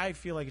vagina, I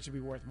feel like it should be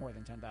worth more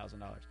than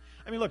 $10,000.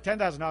 I mean, look,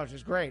 $10,000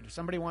 is great. If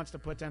somebody wants to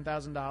put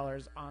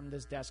 $10,000 on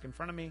this desk in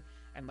front of me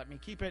and let me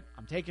keep it,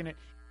 I'm taking it.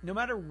 No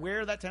matter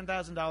where that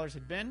 $10,000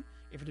 had been,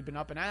 if it had been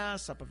up an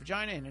ass, up a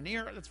vagina, in an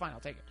ear, that's fine.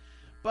 I'll take it.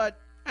 But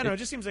I don't know. It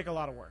just seems like a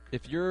lot of work.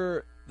 If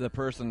you're the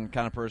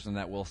kind of person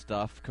that will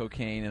stuff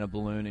cocaine in a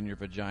balloon in your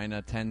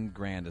vagina,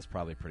 $10,000 is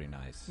probably pretty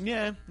nice.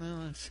 Yeah.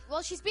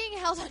 Well, she's being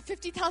held on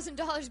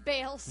 $50,000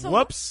 bail. So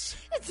whoops.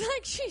 It's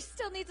like she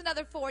still needs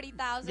another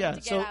 $40,000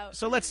 to get out.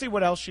 So let's see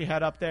what else she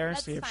had up there.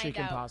 Let's see if she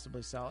can out.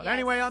 possibly sell it. Yes.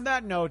 Anyway, on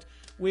that note,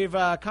 we've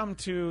come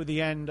to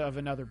the end of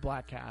another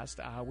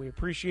Bladtcast. We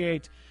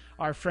appreciate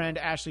our friend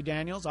Ashley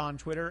Daniels on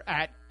Twitter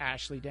at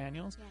Ashley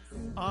Daniels,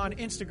 on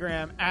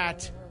Instagram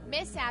at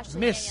Miss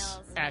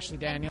Ashley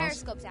Daniels.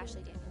 Periscope's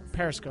Ashley Daniels.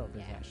 Periscope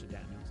is Ashley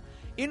Daniels.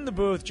 In the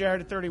booth,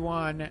 Jared at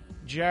 31,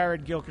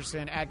 Jared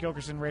Gilkerson at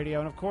Gilkerson Radio,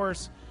 and of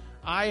course,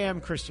 I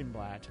am Christian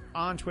Blatt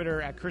on Twitter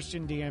at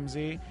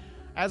ChristianDMZ.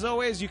 As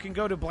always, you can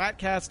go to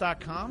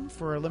Bladtcast.com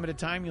for a limited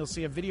time. You'll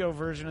see a video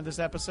version of this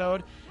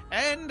episode,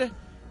 and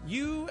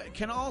you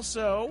can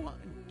also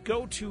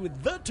go to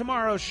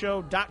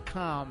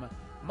thetomorrowshow.com.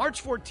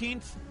 March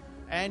 14th,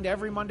 and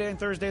every Monday and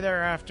Thursday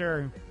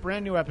thereafter,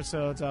 brand new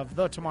episodes of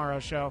The Tomorrow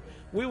Show.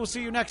 We will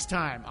see you next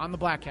time on the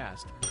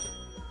Bladtcast.